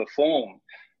to perform?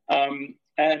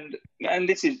 And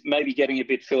this is maybe getting a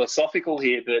bit philosophical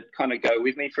here, but kind of go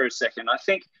with me for a second. I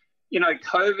think,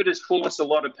 COVID has forced a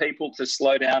lot of people to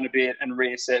slow down a bit and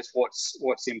reassess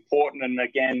what's important. And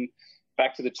again,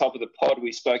 back to the top of the pod,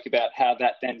 we spoke about how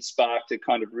that then sparked a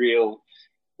kind of real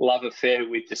love affair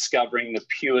with discovering the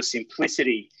pure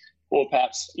simplicity, or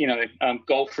perhaps,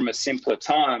 golf from a simpler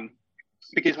time,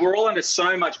 because we're all under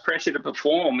so much pressure to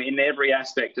perform in every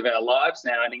aspect of our lives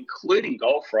now, and including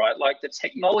golf, right? Like, the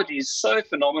technology is so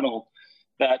phenomenal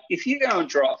that if you go and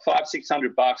drop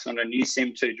 $500-600 on a new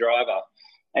Sim 2 driver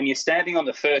and you're standing on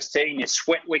the first tee and you're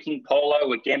sweat wicking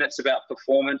polo, again, it's about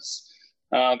performance.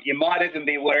 You might even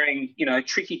be wearing,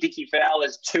 Tricky Dicky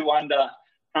Fowler's 2 under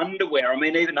underwear. I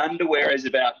mean, even underwear is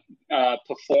about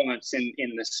performance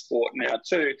in the sport now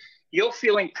too. You're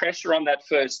feeling pressure on that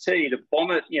first tee to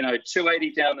bomb it,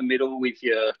 280 down the middle with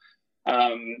your,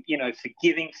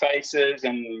 forgiving faces,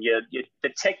 and the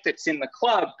tech that's in the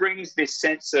club brings this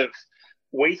sense of,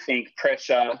 we think,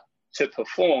 pressure to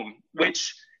perform,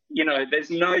 which, there's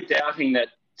no doubting that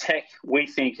tech, we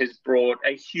think, has brought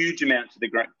a huge amount to the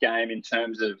game in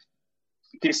terms of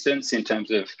distance, in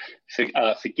terms of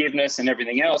forgiveness and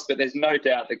everything else. But there's no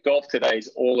doubt that golf today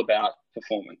is all about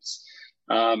performance.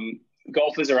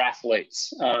 Golfers are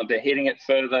athletes. They're hitting it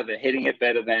further. They're hitting it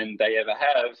better than they ever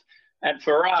have. And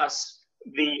for us,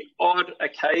 the odd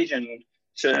occasion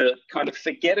to kind of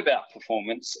forget about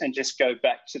performance and just go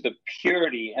back to the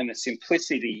purity and the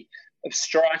simplicity of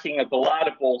striking a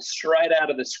ballada ball straight out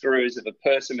of the screws of a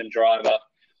Persimmon driver,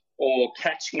 or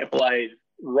catching a blade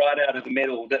right out of the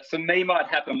middle, that for me might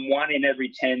happen 1 in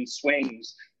every 10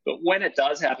 swings. But when it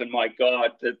does happen, my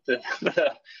God, the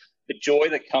joy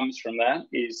that comes from that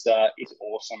is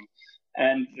awesome.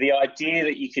 And the idea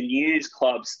that you can use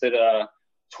clubs that are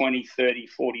 20, 30,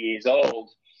 40 years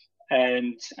old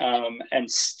and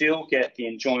still get the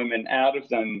enjoyment out of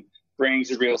them brings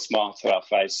a real smile to our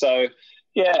face. So,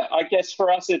 yeah, I guess for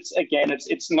us,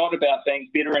 it's not about being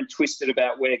bitter and twisted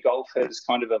about where golf has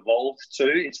kind of evolved to.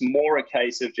 It's more a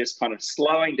case of just kind of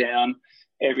slowing down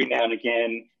every now and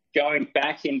again, going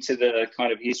back into the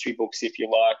kind of history books, if you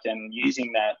like, and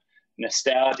using that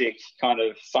nostalgic kind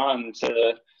of fun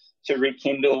to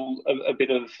rekindle a bit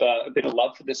of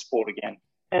love for the sport again.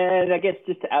 And I guess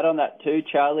just to add on that too,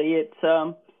 Charlie, it's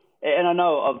and I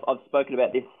know I've spoken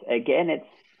about this again.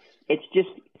 It's just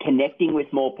connecting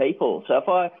with more people.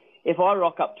 So if I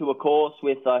rock up to a course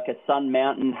with like a Sun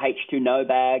Mountain H2 no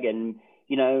bag and,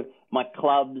 you know, my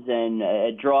clubs and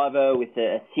a driver with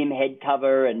a sim head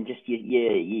cover and just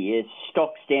your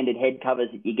stock standard head covers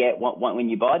that you get when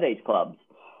you buy these clubs,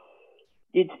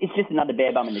 it's just another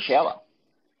bare bum in the shower.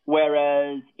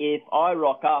 Whereas if I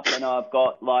rock up and I've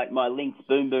got like my Lynx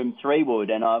Boom Boom 3-wood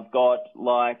and I've got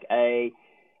like a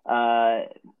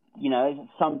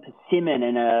some persimmon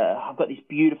and I've got this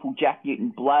beautiful Jack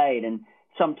Newton blade, and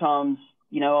sometimes,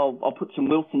 you know, I'll put some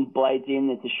Wilson's blades in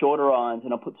as the shorter irons,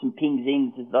 and I'll put some Ping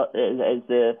Zings as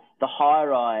the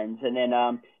higher irons, and then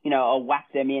I'll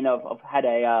whack them in. I've had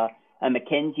a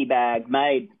Mackenzie bag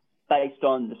made based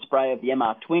on the spray of the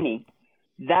MR20.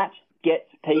 That gets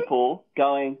people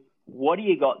going, what do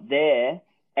you got there?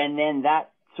 And then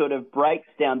that sort of breaks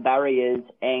down barriers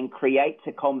and creates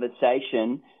a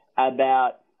conversation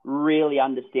about really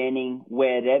understanding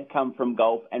where they've come from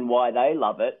golf and why they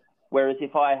love it. Whereas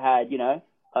if I had,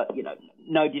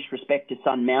 no disrespect to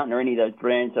Sun Mountain or any of those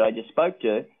brands that I just spoke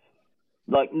to,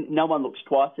 like no one looks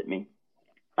twice at me.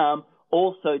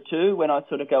 Also too, when I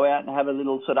sort of go out and have a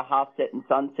little sort of half set and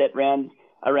sunset round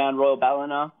around Royal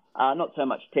Ballina, not so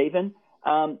much Tevan,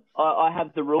 I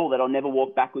have the rule that I'll never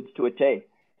walk backwards to a tee.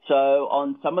 So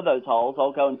on some of those holes,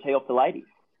 I'll go and tee off the ladies.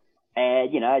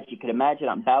 And, as you can imagine,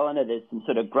 I'm Ballina, there's some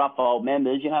sort of gruff old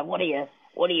members, what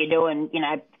are you doing,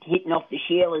 hitting off the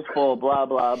Sheilas for, blah,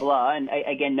 blah, blah. And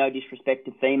again, no disrespect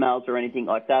to females or anything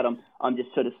like that. I'm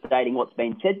just sort of stating what's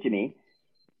been said to me.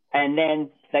 And then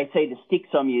they see the sticks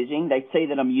I'm using. They see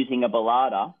that I'm using a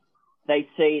Ballada. They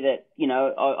see that,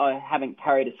 I haven't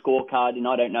carried a scorecard in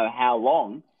I don't know how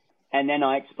long. And then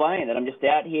I explain that I'm just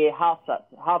out here, half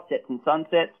sets and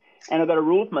sunsets. And I've got a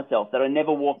rule for myself that I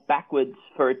never walk backwards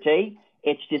for a tee.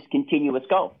 It's just continuous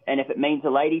golf. And if it means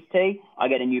a ladies' tee, I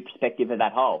get a new perspective of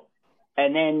that hole.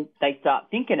 And then they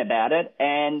start thinking about it,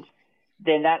 and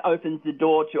then that opens the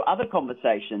door to other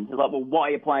conversations. They're like, well, why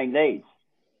are you playing these?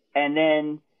 And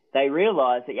then they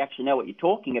realise that you actually know what you're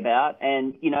talking about.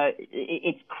 And,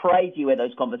 it's crazy where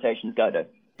those conversations go to.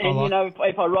 And,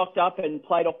 if I rocked up and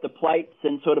played off the plates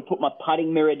and sort of put my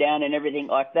putting mirror down and everything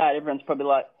like that, everyone's probably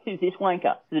like, who's this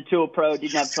wanker? The tour pro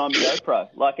didn't have time to go pro.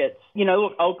 Like it's,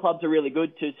 look, old clubs are really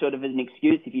good to sort of as an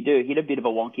excuse if you do hit a bit of a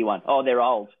wonky one. Oh, they're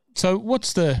old. So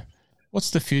what's the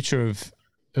future of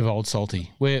Old Salty?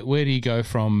 Where do you go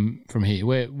from here?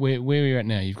 Where are you at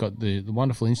now? You've got the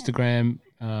wonderful Instagram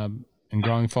and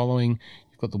growing following.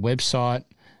 You've got the website.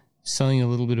 Selling a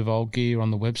little bit of old gear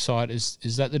on the website,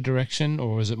 is that the direction,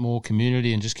 or is it more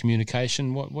community and just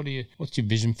communication? What's your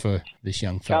vision for this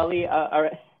young fella? Charlie, are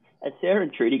Sarah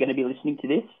and Trudy going to be listening to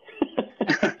this?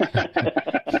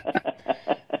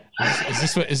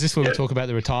 Is this where we talk about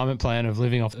the retirement plan of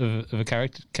living off of a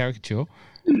caricature?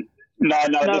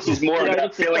 No, this is more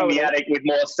about filling the attic with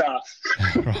more stuff.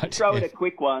 Right. Throw in a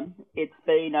quick one. It's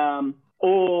been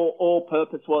all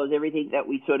purpose was everything that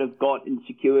we sort of got and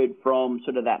secured from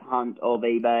sort of that hunt of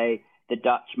eBay, the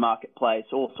Dutch marketplace,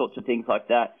 all sorts of things like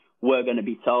that were going to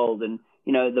be sold. And,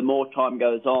 the more time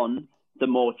goes on, the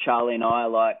more Charlie and I are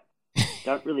like,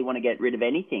 don't really want to get rid of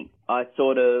anything. I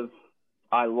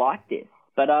like this.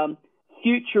 But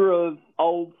future of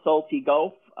Old Salty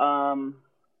Golf,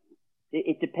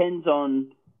 it depends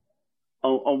on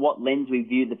what lens we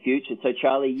view the future. So,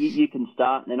 Charlie, you can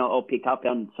start, and then I'll pick up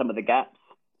on some of the gaps.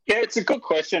 Yeah, it's a good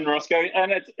question, Roscoe,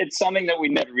 and it's something that we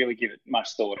never really give it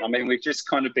much thought. I mean, we've just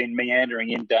kind of been meandering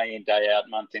in, day out,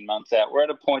 month in, month out. We're at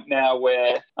a point now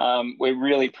where we're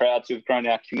really proud to have grown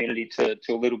our community to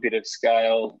a little bit of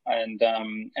scale, and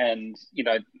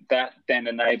that then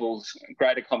enables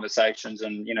greater conversations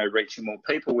and, reaching more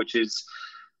people, which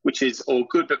is all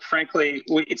good. But frankly,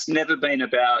 it's never been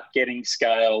about getting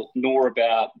scale, nor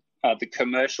about the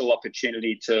commercial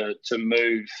opportunity to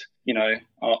move,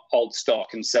 old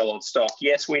stock and sell old stock.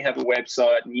 Yes, we have a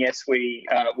website, and yes, we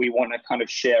want to kind of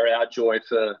share our joy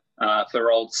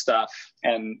for old stuff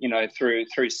and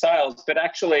through sales. But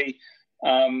actually,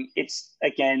 it's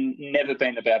again never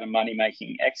been about a money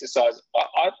making exercise.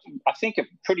 I think a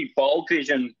pretty bold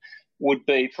vision would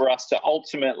be for us to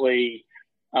ultimately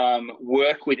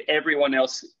work with everyone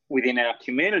else within our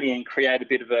community and create a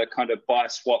bit of a kind of buy,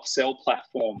 swap, sell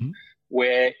platform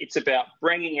where it's about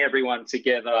bringing everyone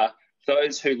together,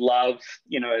 those who love,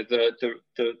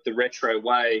 the retro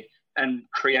way, and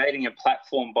creating a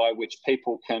platform by which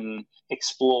people can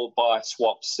explore, buy,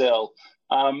 swap, sell.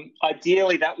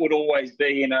 Ideally, that would always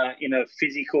be in a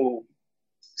physical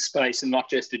space and not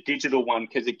just a digital one,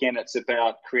 because again, it's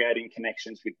about creating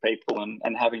connections with people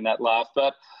and having that laugh.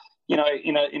 But in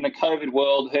the COVID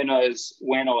world, who knows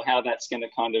when or how that's going to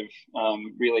kind of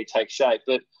really take shape.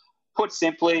 But put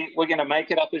simply, we're going to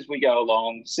make it up as we go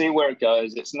along, see where it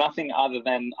goes. It's nothing other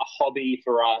than a hobby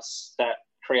for us that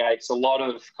creates a lot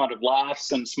of kind of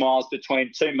laughs and smiles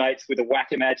between two mates with a whack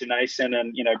imagination,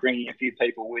 and bringing a few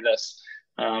people with us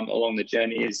along the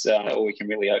journey is all we can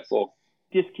really hope for.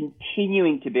 Just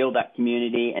continuing to build that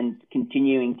community and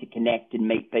continuing to connect and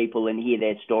meet people and hear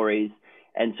their stories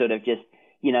and sort of just,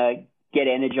 get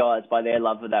energized by their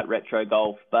love of that retro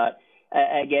golf. But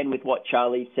again, with what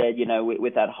Charlie said,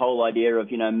 with that whole idea of,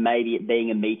 maybe it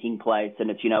being a meeting place and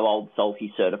it's, Old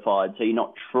Salty certified. So you're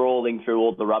not trawling through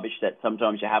all the rubbish that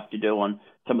sometimes you have to do on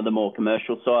some of the more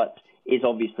commercial sites, is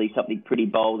obviously something pretty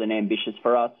bold and ambitious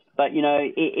for us. But,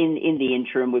 in the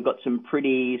interim, we've got some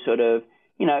pretty sort of,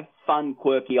 fun,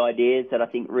 quirky ideas that I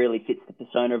think really fits the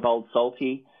persona of Old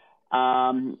Salty.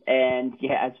 And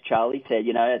as Charlie said,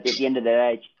 at the end of the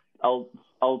day, Old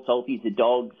Salty's a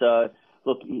dog. So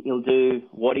look, he'll do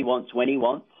what he wants when he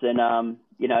wants, and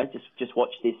just watch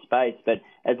this space. But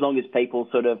as long as people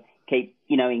sort of keep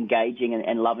engaging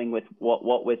and loving with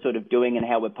what we're sort of doing and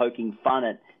how we're poking fun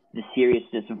at the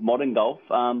seriousness of modern golf,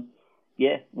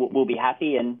 we'll be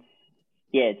happy. And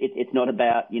it's not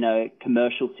about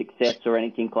commercial success or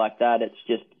anything like that. It's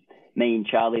just me and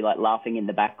Charlie like laughing in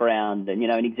the background. And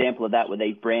an example of that were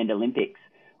these brand Olympics.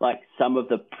 Like some of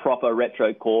the proper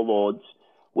retro core lords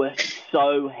were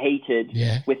so heated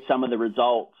with some of the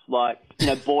results, like,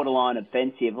 borderline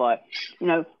offensive, like,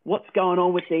 what's going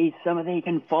on with some of these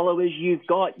followers you've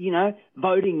got,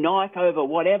 voting Nike over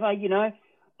whatever,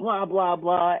 blah, blah,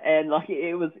 blah. And like,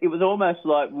 it was almost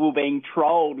like we were being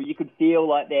trolled. You could feel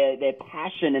like their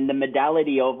passion and the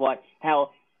modality of like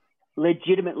how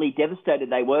legitimately devastated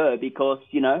they were because,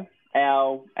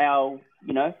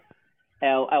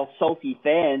 our salty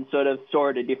fans sort of saw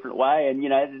it a different way.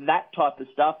 And, that type of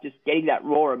stuff, just getting that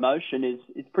raw emotion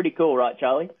is pretty cool, right,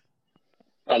 Charlie?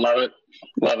 I love it.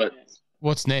 Love it.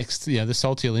 What's next? Yeah, the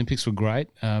Salty Olympics were great.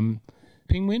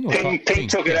 Ping win? Ping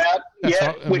took it out.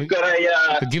 Right. We've got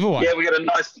a giveaway. Yeah, we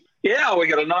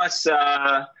got a nice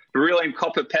Beryllium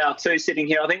Copper Power 2 sitting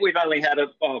here. I think we've only had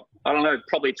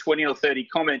probably 20 or 30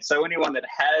 comments. So anyone that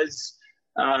has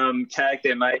tagged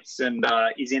their mates and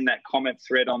is in that comment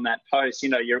thread on that post,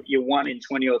 you're 1 in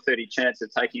 20 or 30 chance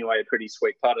of taking away a pretty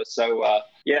sweet putter. So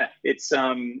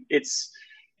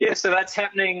so that's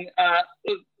happening.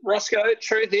 Roscoe,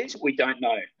 truth is, we don't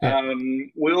know. Yeah.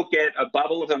 We'll get a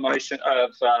bubble of emotion,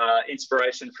 of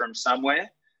inspiration from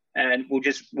somewhere, and we'll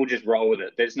just roll with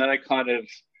it. There's no kind of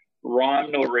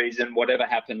rhyme nor reason. Whatever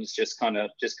happens, just kind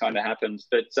of happens.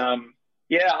 But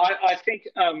I think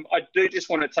I do just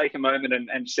want to take a moment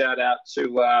and shout out to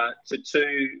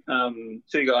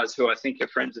two guys who I think are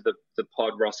friends of the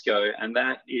pod, Roscoe, and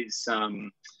that is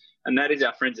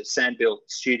our friends at Sandbuilt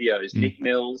Studios, Nick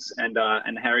Mills and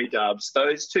Harry Dubs.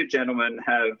 Those two gentlemen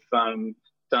have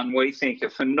done, we think, a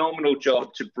phenomenal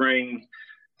job to bring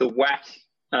the whack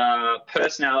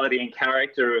personality and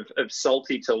character of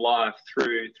Salty to life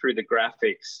through the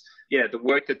graphics. Yeah, the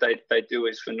work that they do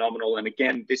is phenomenal. And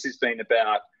again, this has been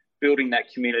about building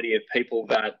that community of people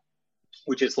that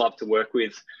we just love to work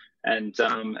with and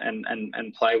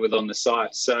play with on the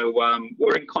site. So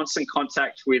we're in constant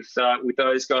contact with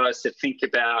those guys to think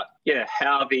about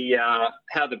how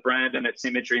the brand and its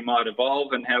imagery might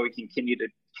evolve and how we can continue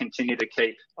to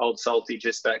keep Old Salty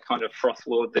just that kind of froth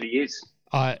lord that he is.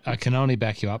 I can only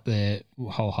back you up there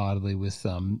wholeheartedly with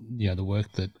the work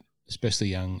that especially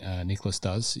young Nicholas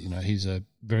does. He's a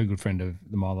very good friend of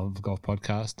the MLOG Golf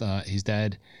Podcast. His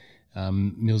dad,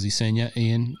 Millsy Senior,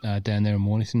 Ian, down there in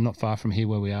Mornington, not far from here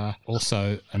where we are,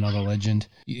 also another legend.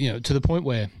 To the point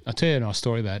where I'll tell you a nice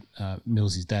story about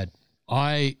Millsy's dad.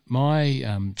 My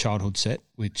childhood set,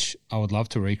 which I would love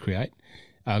to recreate,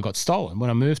 got stolen when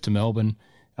I moved to Melbourne.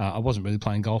 I wasn't really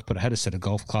playing golf, but I had a set of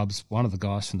golf clubs. One of the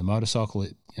guys from the motorcycle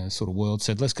sort of world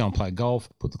said, let's go and play golf,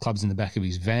 put the clubs in the back of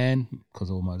his van, because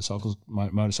all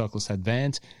motorcyclists had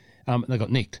vans. They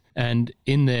got nicked. And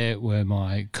in there were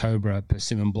my Cobra,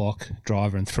 Persimmon Block,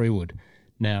 driver and 3-wood.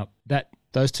 Now,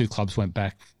 those two clubs went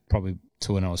back probably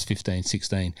to when I was 15,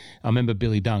 16. I remember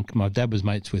Billy Dunk, my dad was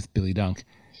mates with Billy Dunk,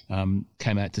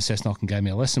 came out to Cessnock and gave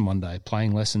me a lesson one day,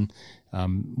 playing lesson.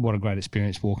 What a great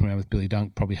experience walking around with Billy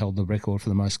Dunk, probably held the record for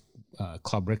the most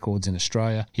club records in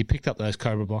Australia. He picked up those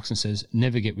Cobra blocks and says,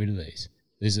 never get rid of these.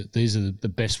 These are the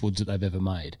best woods that they've ever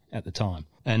made at the time.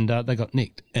 And they got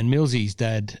nicked. And Millsy's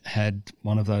dad had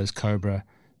one of those Cobra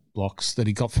blocks that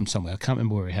he got from somewhere. I can't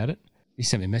remember where he had it. He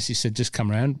sent me a message, said, just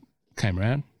come around. Came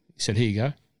around. He said, here you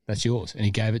go. That's yours. And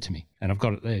he gave it to me. And I've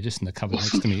got it there just in the cupboard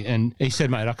next to me. And he said,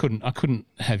 mate, I couldn't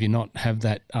have you not have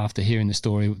that after hearing the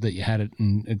story that you had it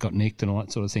and it got nicked and all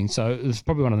that sort of thing. So it was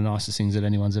probably one of the nicest things that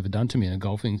anyone's ever done to me in a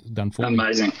golfing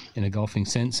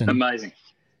sense. And, amazing.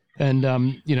 And,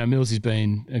 Millsy's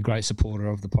been a great supporter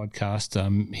of the podcast.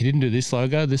 He didn't do this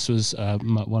logo. This was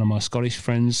one of my Scottish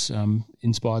friends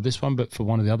inspired this one, but for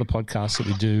one of the other podcasts that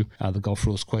we do, the Golf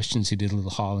Rules Questions, he did a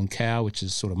little Highland cow, which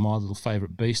is sort of my little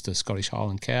favourite beast, a Scottish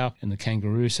Highland cow, and the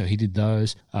kangaroo, so he did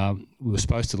those. We were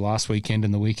supposed to last weekend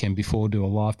and the weekend before do a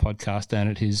live podcast down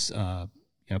at his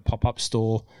pop-up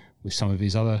store with some of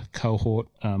his other cohort.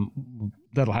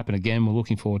 That'll happen again. We're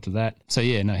looking forward to that. So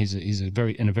yeah, no, he's a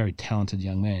very talented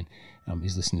young man.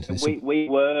 He's listening to this. We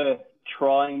were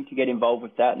trying to get involved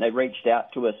with that, and they reached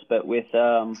out to us, but with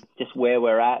just where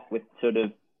we're at with sort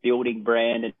of building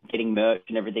brand and getting merch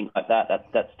and everything like that,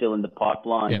 that's still in the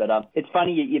pipeline. Yep. But it's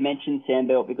funny you mentioned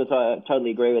Sandbelt, because I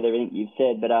totally agree with everything you've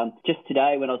said. But just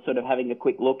today, when I was sort of having a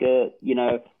quick look at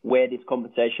where this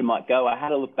conversation might go, I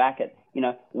had a look back at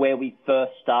where we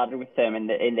first started with them and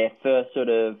in their first sort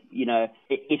of,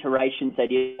 iterations they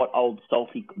did what Old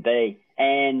Salty could be,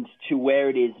 and to where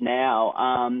it is now.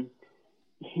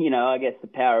 I guess the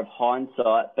power of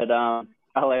hindsight, but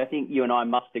I think you and I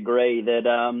must agree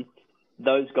that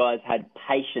those guys had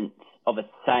patience of a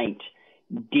saint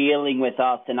dealing with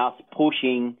us and us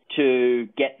pushing to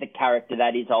get the character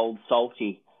that is Old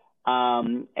Salty.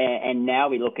 And now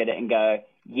we look at it and go,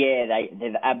 yeah,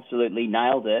 they've absolutely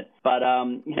nailed it. But,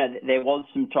 there was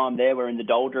some time there where in the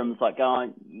doldrums, like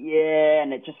going, yeah,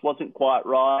 and it just wasn't quite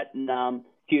right. And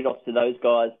kudos to those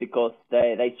guys, because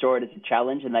they saw it as a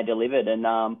challenge and they delivered.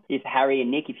 And if Harry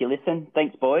and Nick, if you listen,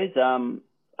 thanks, boys.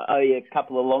 I owe you a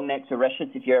couple of long necks or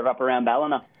reshets if you're ever up around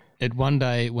Ballina. At one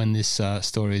day when this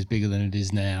story is bigger than it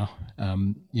is now,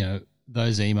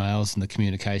 those emails and the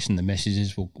communication, the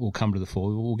messages will come to the fore.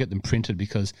 We'll get them printed,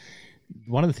 because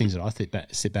one of the things that I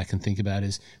sit back and think about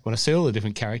is when I see all the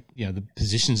different the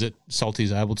positions that Salty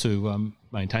is able to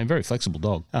maintain, very flexible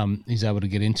dog, he's able to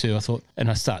get into, I thought, and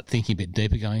I start thinking a bit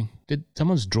deeper going, did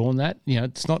someone's drawn that?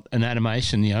 It's not an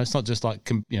animation, it's not just like,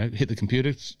 hit the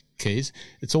computer keys.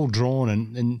 It's all drawn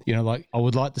and I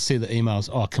would like to see the emails.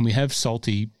 Oh, can we have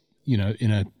Salty,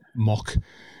 in a mock?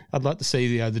 I'd like to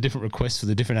see the different requests for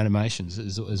the different animations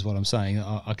is what I'm saying.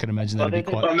 I can imagine that would be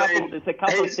quite... There's a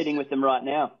couple sitting with them right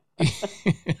now.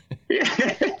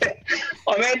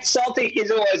 I mean, Salty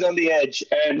is always on the edge,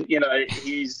 and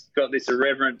he's got this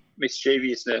irreverent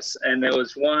mischievousness. And there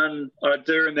was I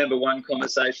do remember one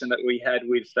conversation that we had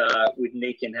with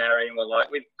Nick and Harry, and we're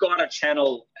like, we've got to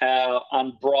channel our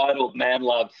unbridled man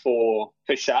love for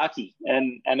Sharky,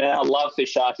 and our love for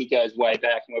Sharky goes way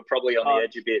back, and we're probably on the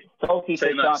edge a bit. Salty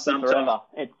too much sometimes. Forever.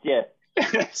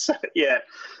 It's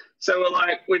So we're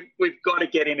like, we've got to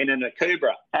get him in a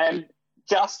Cobra. And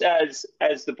just as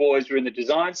the boys were in the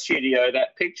design studio,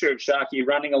 that picture of Sharky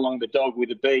running along the dog with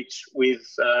the beach with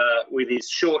his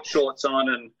short shorts on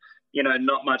and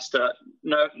nowhere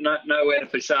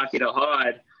for Sharky to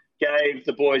hide, gave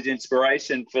the boys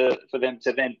inspiration for them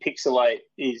to then pixelate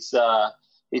his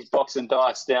box and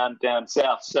dice down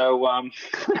south. So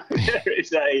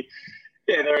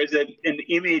there is an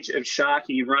image of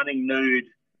Salty running nude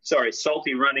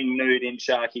in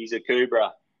Sharky's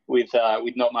Akubra with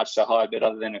not much to hide, but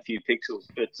other than a few pixels.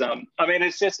 But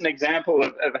it's just an example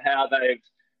of how they've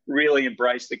really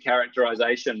embraced the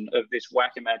characterization of this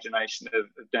whack imagination of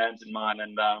Dan's and mine,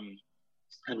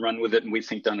 and run with it, and we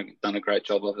think done a great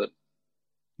job of it.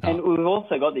 And we've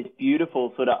also got this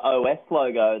beautiful sort of OS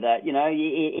logo that,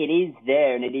 it is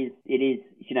there, and it is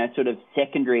sort of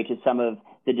secondary to some of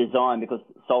the design, because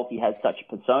Salty has such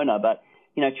a persona. But,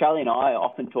 Charlie and I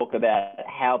often talk about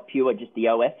how pure just the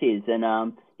OS is,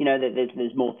 and,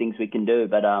 there's more things we can do.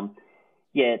 But,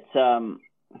 it's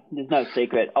there's no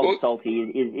secret. Old Salty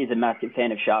is a massive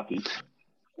fan of Sharky.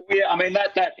 Yeah, I mean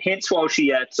that hence why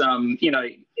she at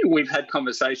we've had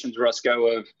conversations, Roscoe,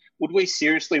 of would we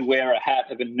seriously wear a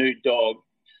hat of a nude dog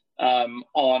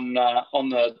on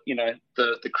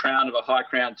the crown of a high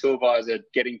crown tour visor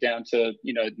getting down to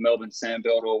Melbourne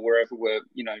Sandbelt or wherever we're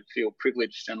feel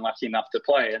privileged and lucky enough to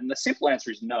play? And the simple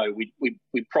answer is no, we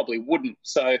probably wouldn't.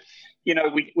 So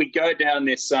we go down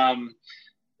this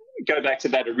go back to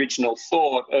that original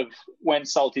thought of when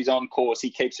Salty's on course,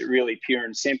 he keeps it really pure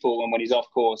and simple, and when he's off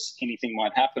course, anything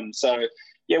might happen. So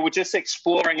yeah, we're just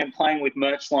exploring and playing with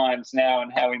merch lines now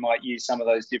and how we might use some of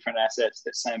those different assets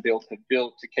that Sandbelt have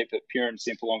built to keep it pure and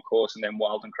simple on course and then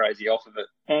wild and crazy off of it.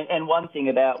 And one thing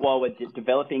about while we're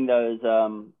developing those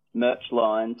merch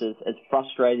lines, as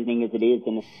frustrating as it is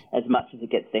and as much as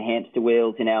it gets the hamster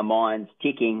wheels in our minds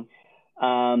ticking,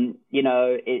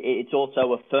 it's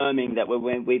also affirming that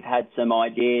we've had some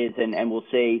ideas and we'll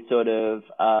see sort of,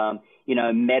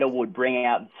 Metalwood bring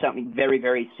out something very,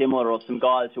 very similar, or some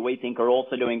guys who we think are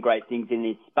also doing great things in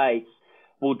this space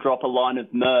will drop a line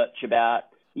of merch about,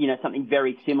 something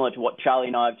very similar to what Charlie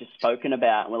and I have just spoken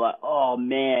about. And we're like, oh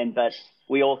man, but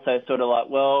we also sort of like,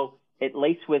 well, at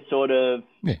least we're sort of,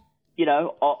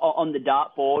 on the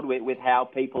dartboard with how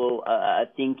people are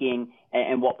thinking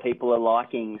and what people are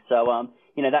liking. So,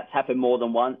 that's happened more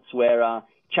than once where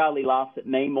Charlie laughs at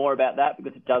me more about that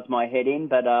because it does my head in.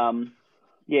 But,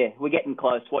 we're getting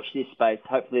close. Watch this space.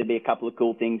 Hopefully there'll be a couple of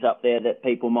cool things up there that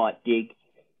people might dig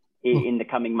in the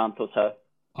coming month or so.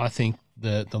 I think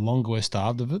the longer we're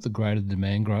starved of it, the greater the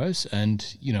demand grows. And,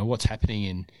 what's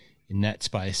happening in that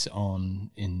space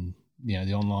in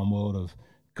the online world of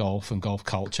golf and golf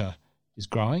culture is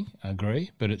growing, I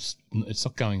agree, but it's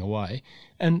not going away.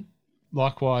 And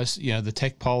likewise, the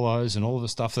tech polos and all of the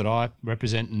stuff that I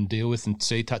represent and deal with and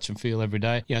see, touch and feel every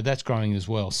day, that's growing as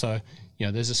well. So,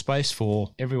 there's a space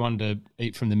for everyone to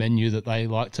eat from the menu that they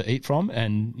like to eat from.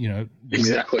 And,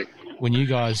 exactly. When you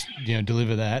guys,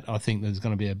 deliver that, I think there's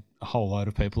going to be a whole load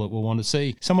of people that will want to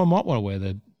see. Someone might want to wear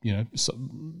the,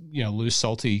 loose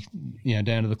Salty,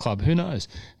 down to the club. Who knows?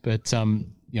 But,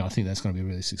 I think that's going to be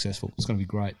really successful. It's going to be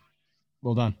great.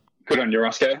 Well done. Good on you,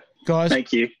 Roscoe. Guys,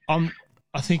 thank you.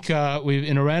 I think we've,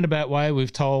 in a roundabout way,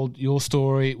 we've told your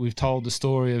story. We've told the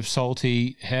story of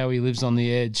Salty, how he lives on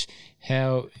the edge,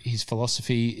 how his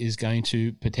philosophy is going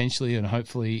to potentially and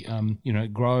hopefully,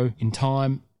 grow in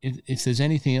time. If there's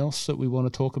anything else that we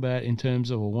want to talk about in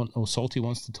terms of, or Salty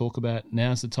wants to talk about,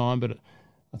 now's the time. But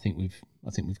I think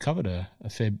we've covered a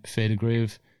fair degree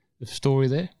of story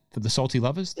there for the Salty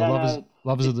lovers,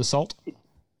 lovers of the salt.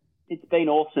 It's been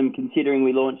awesome considering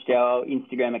we launched our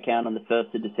Instagram account on the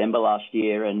 1st of December last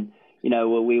year. And,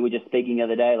 we were just speaking the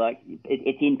other day, like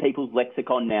it's in people's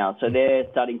lexicon now. So they're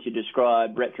starting to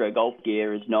describe retro golf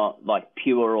gear as not like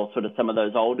pure or sort of some of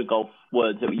those older golf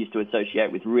words that we used to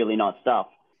associate with really nice stuff.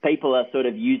 People are sort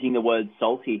of using the word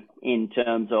salty in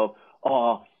terms of,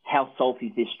 how salty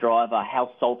is this driver?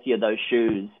 How salty are those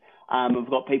shoes? We've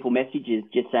got people messages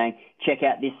just saying, check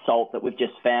out this salt that we've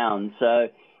just found. So,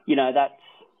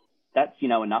 that's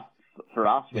enough for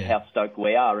us with how stoked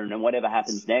we are, and whatever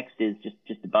happens next is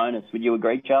just a bonus. Would you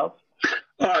agree, Charles?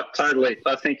 Oh, totally.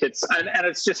 I think it's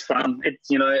just fun. It's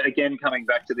again coming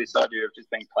back to this idea of just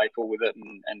being playful with it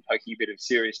and poking a bit of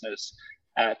seriousness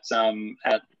at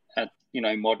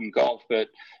modern golf. But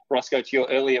Roscoe, to your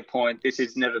earlier point, this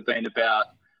has never been about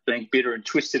being bitter and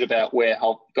twisted about where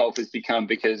golf has become,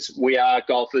 because we are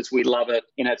golfers. We love it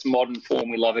in its modern form.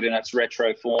 We love it in its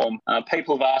retro form.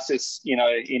 People have asked us,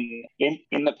 in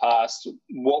the past,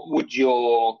 what would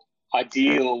your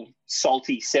ideal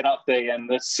Salty setup be? And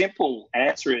the simple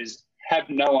answer is have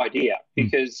no idea,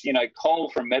 because,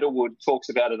 Cole from Metalwood talks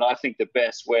about it, I think, the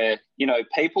best, where,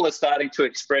 people are starting to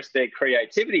express their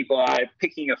creativity by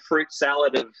picking a fruit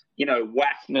salad of,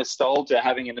 whack nostalgia,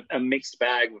 having a mixed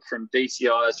bag from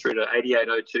DCIs through to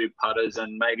 8802 putters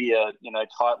and maybe a,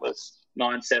 Titleist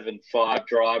 975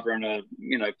 driver and a,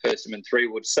 Persimmon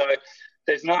 3-wood. So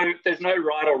there's no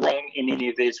right or wrong in any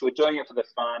of this. We're doing it for the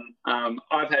fun.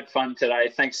 I've had fun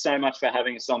today. Thanks so much for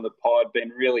having us on the pod. Been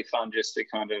really fun just to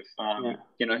kind of,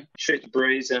 shoot the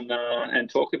breeze and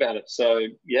talk about it. So,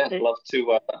 love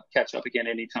to catch up again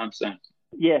anytime soon.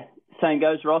 Yeah, same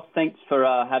goes, Ross. Thanks for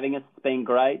having us. It's been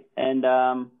great. And,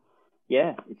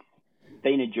 it's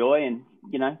been a joy. And,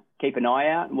 keep an eye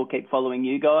out and we'll keep following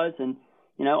you guys and,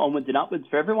 onwards and upwards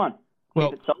for everyone.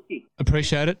 Well,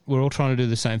 appreciate it. We're all trying to do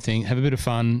the same thing. Have a bit of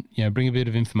fun, bring a bit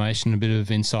of information, a bit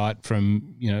of insight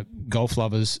from, golf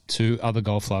lovers to other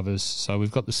golf lovers. So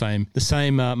we've got the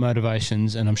same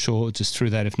motivations, and I'm sure just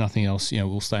through that, if nothing else,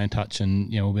 we'll stay in touch and,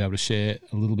 we'll be able to share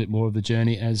a little bit more of the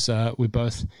journey as we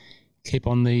both keep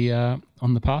on the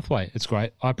pathway. It's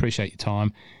great. I appreciate your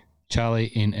time. Charlie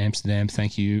in Amsterdam,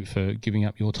 thank you for giving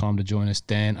up your time to join us.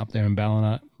 Dan up there in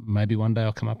Ballina, maybe one day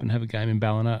I'll come up and have a game in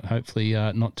Ballina, hopefully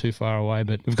not too far away,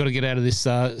 but we've got to get out of this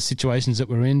situations that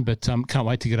we're in, but can't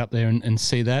wait to get up there and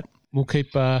see that. We'll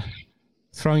keep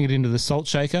throwing it into the salt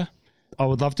shaker. I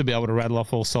would love to be able to rattle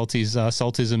off all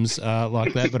saltisms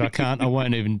like that, but I can't. I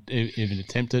won't even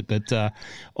attempt it, but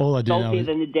all I do know is... Saltier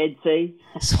than the Dead Sea.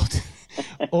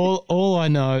 All I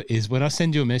know is when I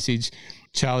send you a message,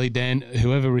 Charlie, Dan,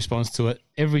 whoever responds to it,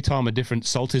 every time a different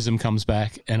saltism comes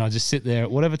back, and I just sit there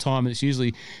at whatever time. It's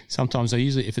usually, sometimes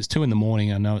if it's 2 a.m,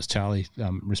 I know it's Charlie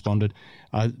responded.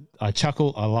 I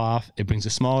chuckle, I laugh, it brings a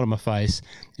smile to my face,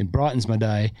 it brightens my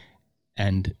day,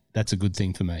 and that's a good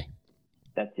thing for me.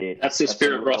 That's it. That's the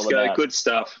spirit, Roscoe. Good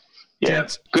stuff. Yeah.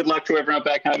 Thanks. Good luck to everyone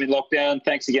back home in lockdown.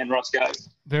 Thanks again, Roscoe.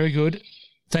 Very good.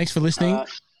 Thanks for listening.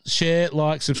 Share,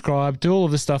 like, subscribe, do all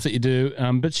of the stuff that you do,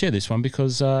 but share this one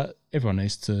because everyone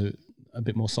needs a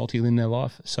bit more salty in their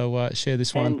life. So share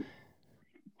this one. And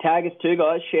tag us too,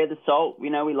 guys. Share the salt. We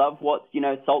love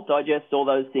Salt Digest, all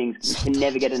those things. You can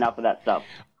never get enough of that stuff.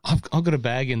 I've got a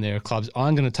bag in there of clubs.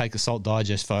 I'm going to take a Salt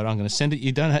Digest photo. I'm going to send it.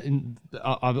 You don't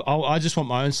have, I just want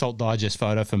my own Salt Digest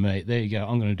photo for me. There you go.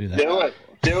 I'm going to do that.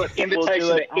 Do it. Invitation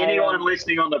to anyone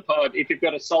listening on the pod. If you've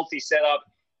got a salty setup,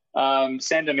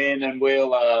 send them in, and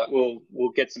we'll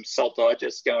get some Salt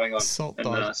Digest going on spread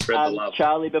the love.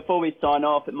 Charlie, before we sign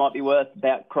off, it might be worth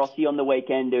about Crossy on the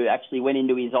weekend, who actually went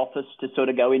into his office to sort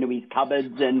of go into his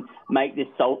cupboards and make this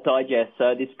Salt Digest.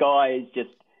 So this guy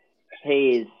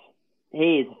is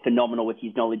he is phenomenal with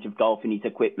his knowledge of golf and his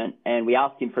equipment. And we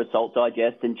asked him for a Salt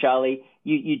Digest, and Charlie,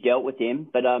 you dealt with him,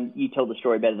 but you tell the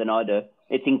story better than I do.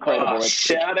 It's incredible.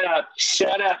 Shout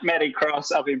out Matty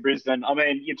Cross up in Brisbane. I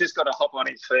mean, you've just got to hop on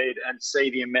his feed and see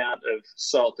the amount of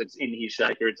salt that's in his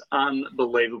shaker. It's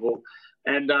unbelievable.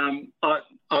 And I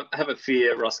have a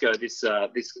fear, Roscoe, this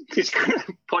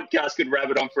podcast could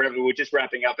rabbit on forever. We're just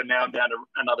wrapping up, and now I'm down to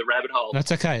another rabbit hole.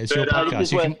 That's okay. It's your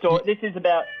podcast.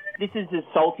 This is as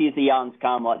salty as the yarns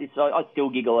come. Like this, I still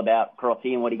giggle about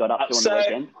Crossy and what he got up to on the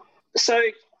weekend. So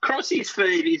Crossy's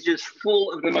feed is just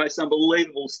full of the most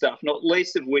unbelievable stuff, not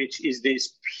least of which is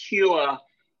this pure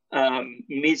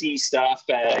Mizzy staff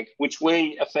bag, which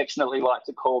we affectionately like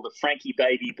to call the Frankie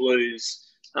Baby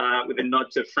Blues, with a nod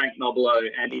to Frank Nobilo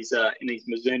and his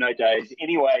Mizuno days.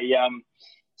 Anyway,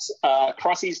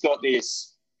 Crossy's got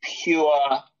this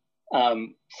pure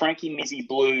Frankie Mizzy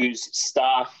Blues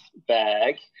staff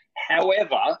bag.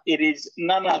 However, it is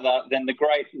none other than the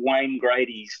great Wayne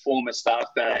Grady's former staff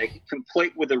bag,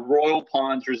 complete with a Royal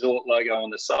Pines Resort logo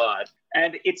on the side.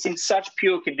 And it's in such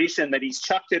pure condition that he's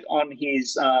chucked it on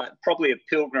his probably a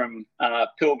Pilgrim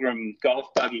golf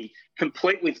buggy,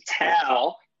 complete with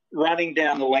towel running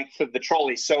down the length of the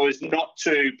trolley so as not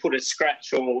to put a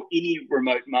scratch or any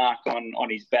remote mark on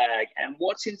his bag. And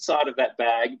what's inside of that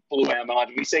bag blew our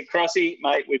mind. We said, Crossy,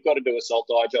 mate, we've got to do a Salt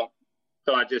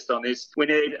Digest on this. We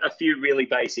need a few really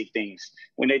basic things.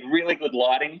 We need really good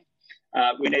lighting.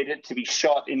 We need it to be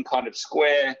shot in kind of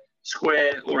square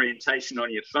orientation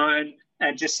on your phone,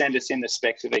 and just send us in the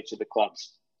specs of each of the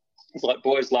clubs. He's like,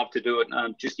 boys love to do it.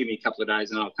 Just give me a couple of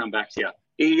days and I'll come back to you.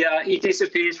 He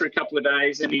disappears for a couple of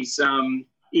days, and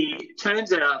he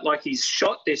turns out like he's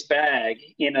shot this bag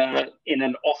in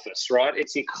an office, right?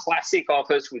 It's a classic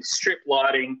office with strip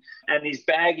lighting, and his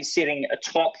bag is sitting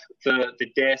atop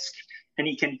the desk, and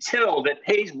you can tell that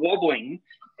he's wobbling,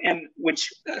 and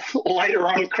which later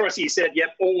on Crossy said, yep,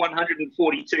 all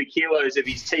 142 kilos of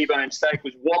his T-bone steak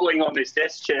was wobbling on this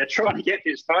desk chair trying to get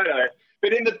this photo.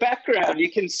 But in the background, you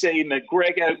can see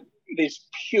McGregor, this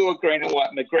pure green and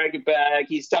white McGregor bag.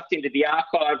 He's ducked into the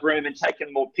archive room and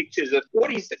taken more pictures of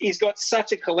what he's got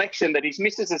such a collection that his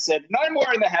missus has said, no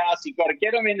more in the house. You've got to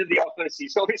get them into the office.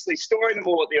 He's obviously storing them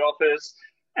all at the office.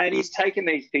 And he's taken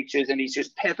these pictures and he's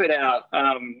just peppered out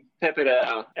our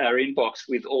inbox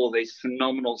with all of these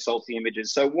phenomenal salty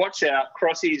images. So watch out.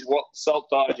 Crossy's Salt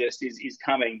Digest is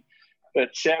coming.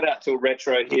 But shout out to a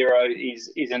retro hero.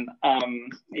 He's an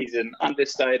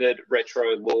understated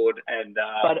retro lord, and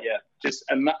just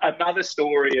another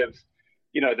story of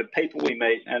the people we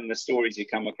meet and the stories you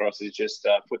come across is just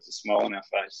puts a smile on our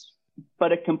face.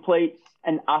 But a complete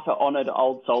and utter honour to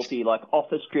old Salty, like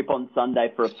office trip on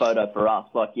Sunday for a photo for us.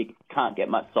 Like you can't get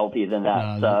much saltier than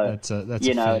that. No, that's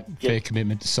a fair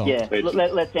commitment to salt. Yeah,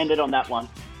 let's end it on that one.